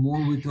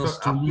more with your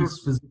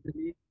students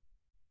physically.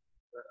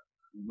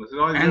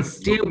 And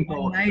stay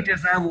one night,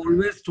 as I've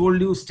always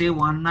told you, stay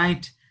one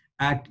night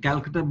at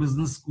Calcutta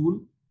Business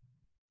School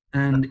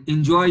and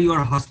enjoy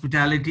your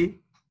hospitality.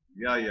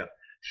 Yeah.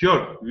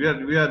 Sure. We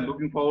are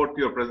looking forward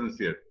to your presence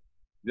here.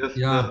 Just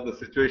the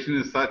situation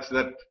is such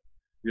that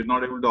we're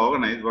not able to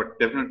organize, but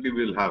definitely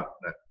we'll have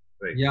that.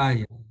 Right.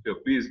 Yeah. So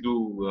please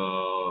do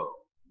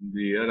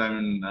be here. I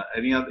mean,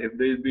 any other, if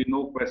there will be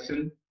no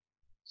question,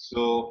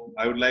 so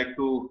I would like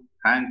to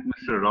thank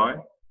Mr. Roy.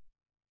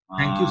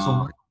 Thank you so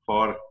much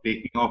for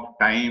taking off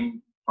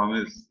time from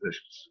his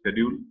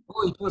schedule.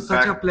 Oh, it was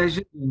such a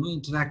pleasure,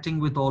 interacting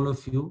with all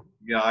of you.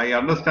 Yeah, I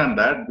understand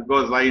that,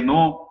 because I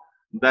know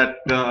that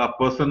a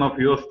person of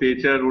your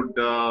stature would,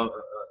 I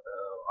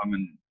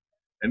mean,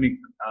 any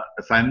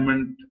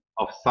assignment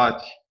of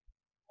such,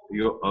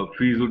 your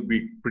fees would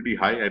be pretty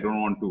high. I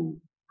don't want to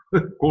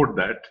quote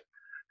that.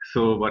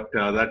 So, but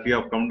that you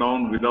have come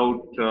down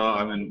without,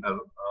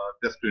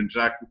 just to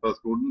interact with our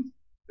students,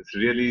 it's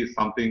really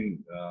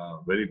something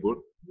very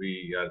good.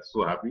 We are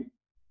so happy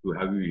to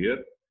have you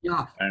here.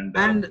 Yeah,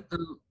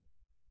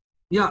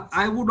 yeah,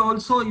 I would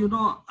also,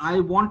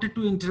 I wanted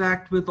to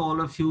interact with all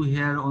of you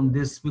here on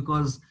this,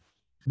 because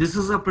this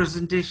is a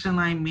presentation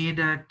I made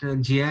at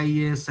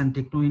JIS and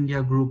Techno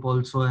India Group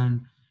also,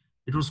 and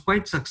it was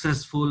quite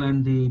successful,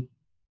 and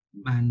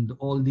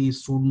all the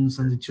students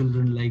and the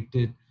children liked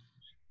it.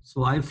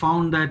 So I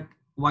found that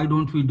why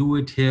don't we do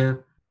it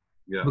here?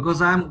 Yeah.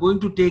 Because I'm going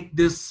to take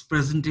this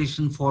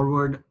presentation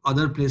forward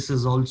other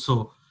places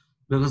also,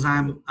 because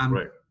I'm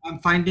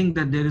finding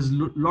that there is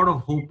a lot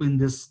of hope in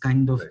this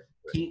kind of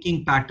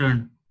thinking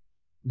pattern.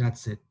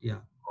 That's it.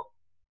 Yeah.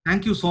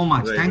 Thank you so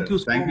much. Thank you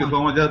so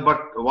much.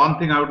 But one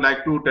thing I would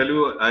like to tell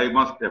you, I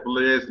must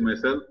apologize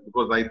myself,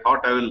 because I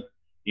thought I will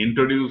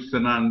introduce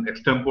in an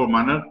extempore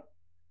manner.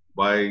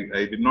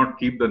 I did not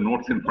keep the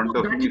notes in front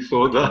of me,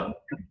 so the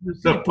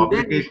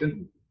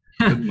publication,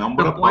 the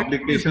number of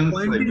publications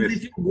I missed.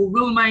 If you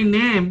Google my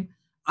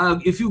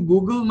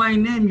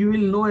name, you will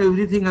know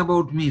everything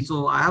about me.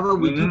 So I have a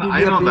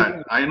Wikipedia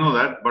page. I know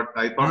that, but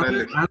I thought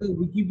I have a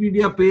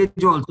Wikipedia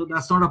page also.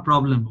 That's not a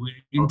problem.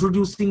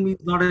 Introducing me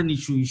is not an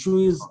issue. Issue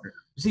is,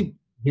 you see,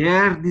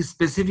 here the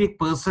specific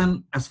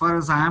person, as far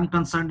as I am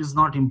concerned, is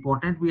not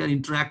important. We are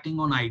interacting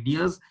on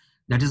ideas.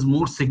 That is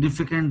more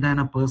significant than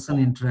a person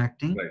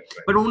interacting.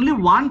 But only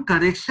one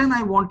correction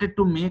I wanted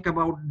to make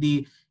about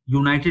the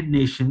United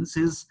Nations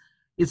is,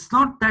 it's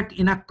not that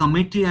in a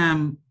committee I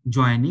am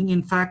joining.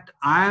 In fact,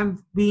 I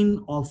have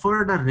been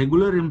offered a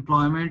regular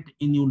employment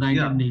in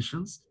United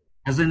Nations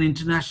as an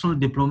international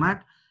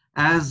diplomat,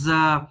 as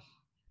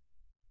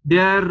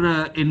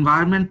their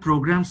environment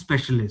program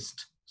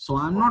specialist. So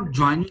I'm not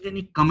joining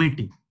any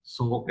committee.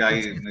 So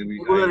you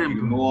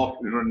know of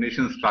United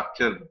Nations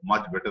structure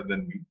much better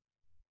than me.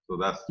 So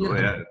that's the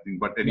way I think.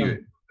 But anyway,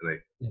 right.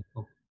 Yeah,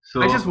 okay.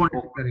 So I just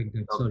wanted to correct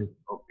that. Sorry.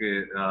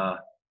 Okay.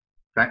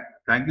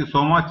 Thank you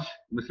so much,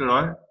 Mr.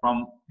 Roy,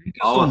 from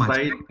our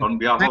side, on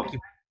behalf of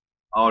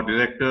our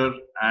director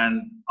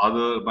and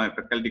my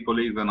faculty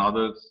colleagues and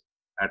others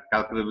at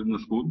Calcutta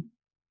Business School.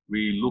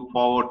 We look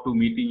forward to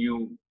meeting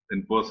you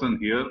in person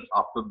here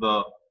after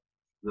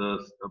the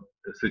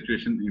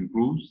situation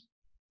improves.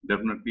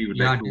 Definitely, we'd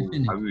like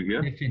to have you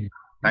here. Definitely.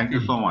 Thank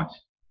you so much.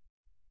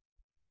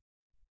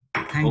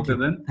 Thank Okay you.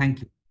 then.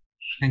 Thank you.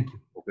 Thank you.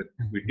 Okay.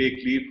 We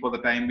take leave for the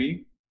time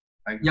being.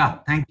 Thank you. Yeah,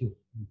 thank you.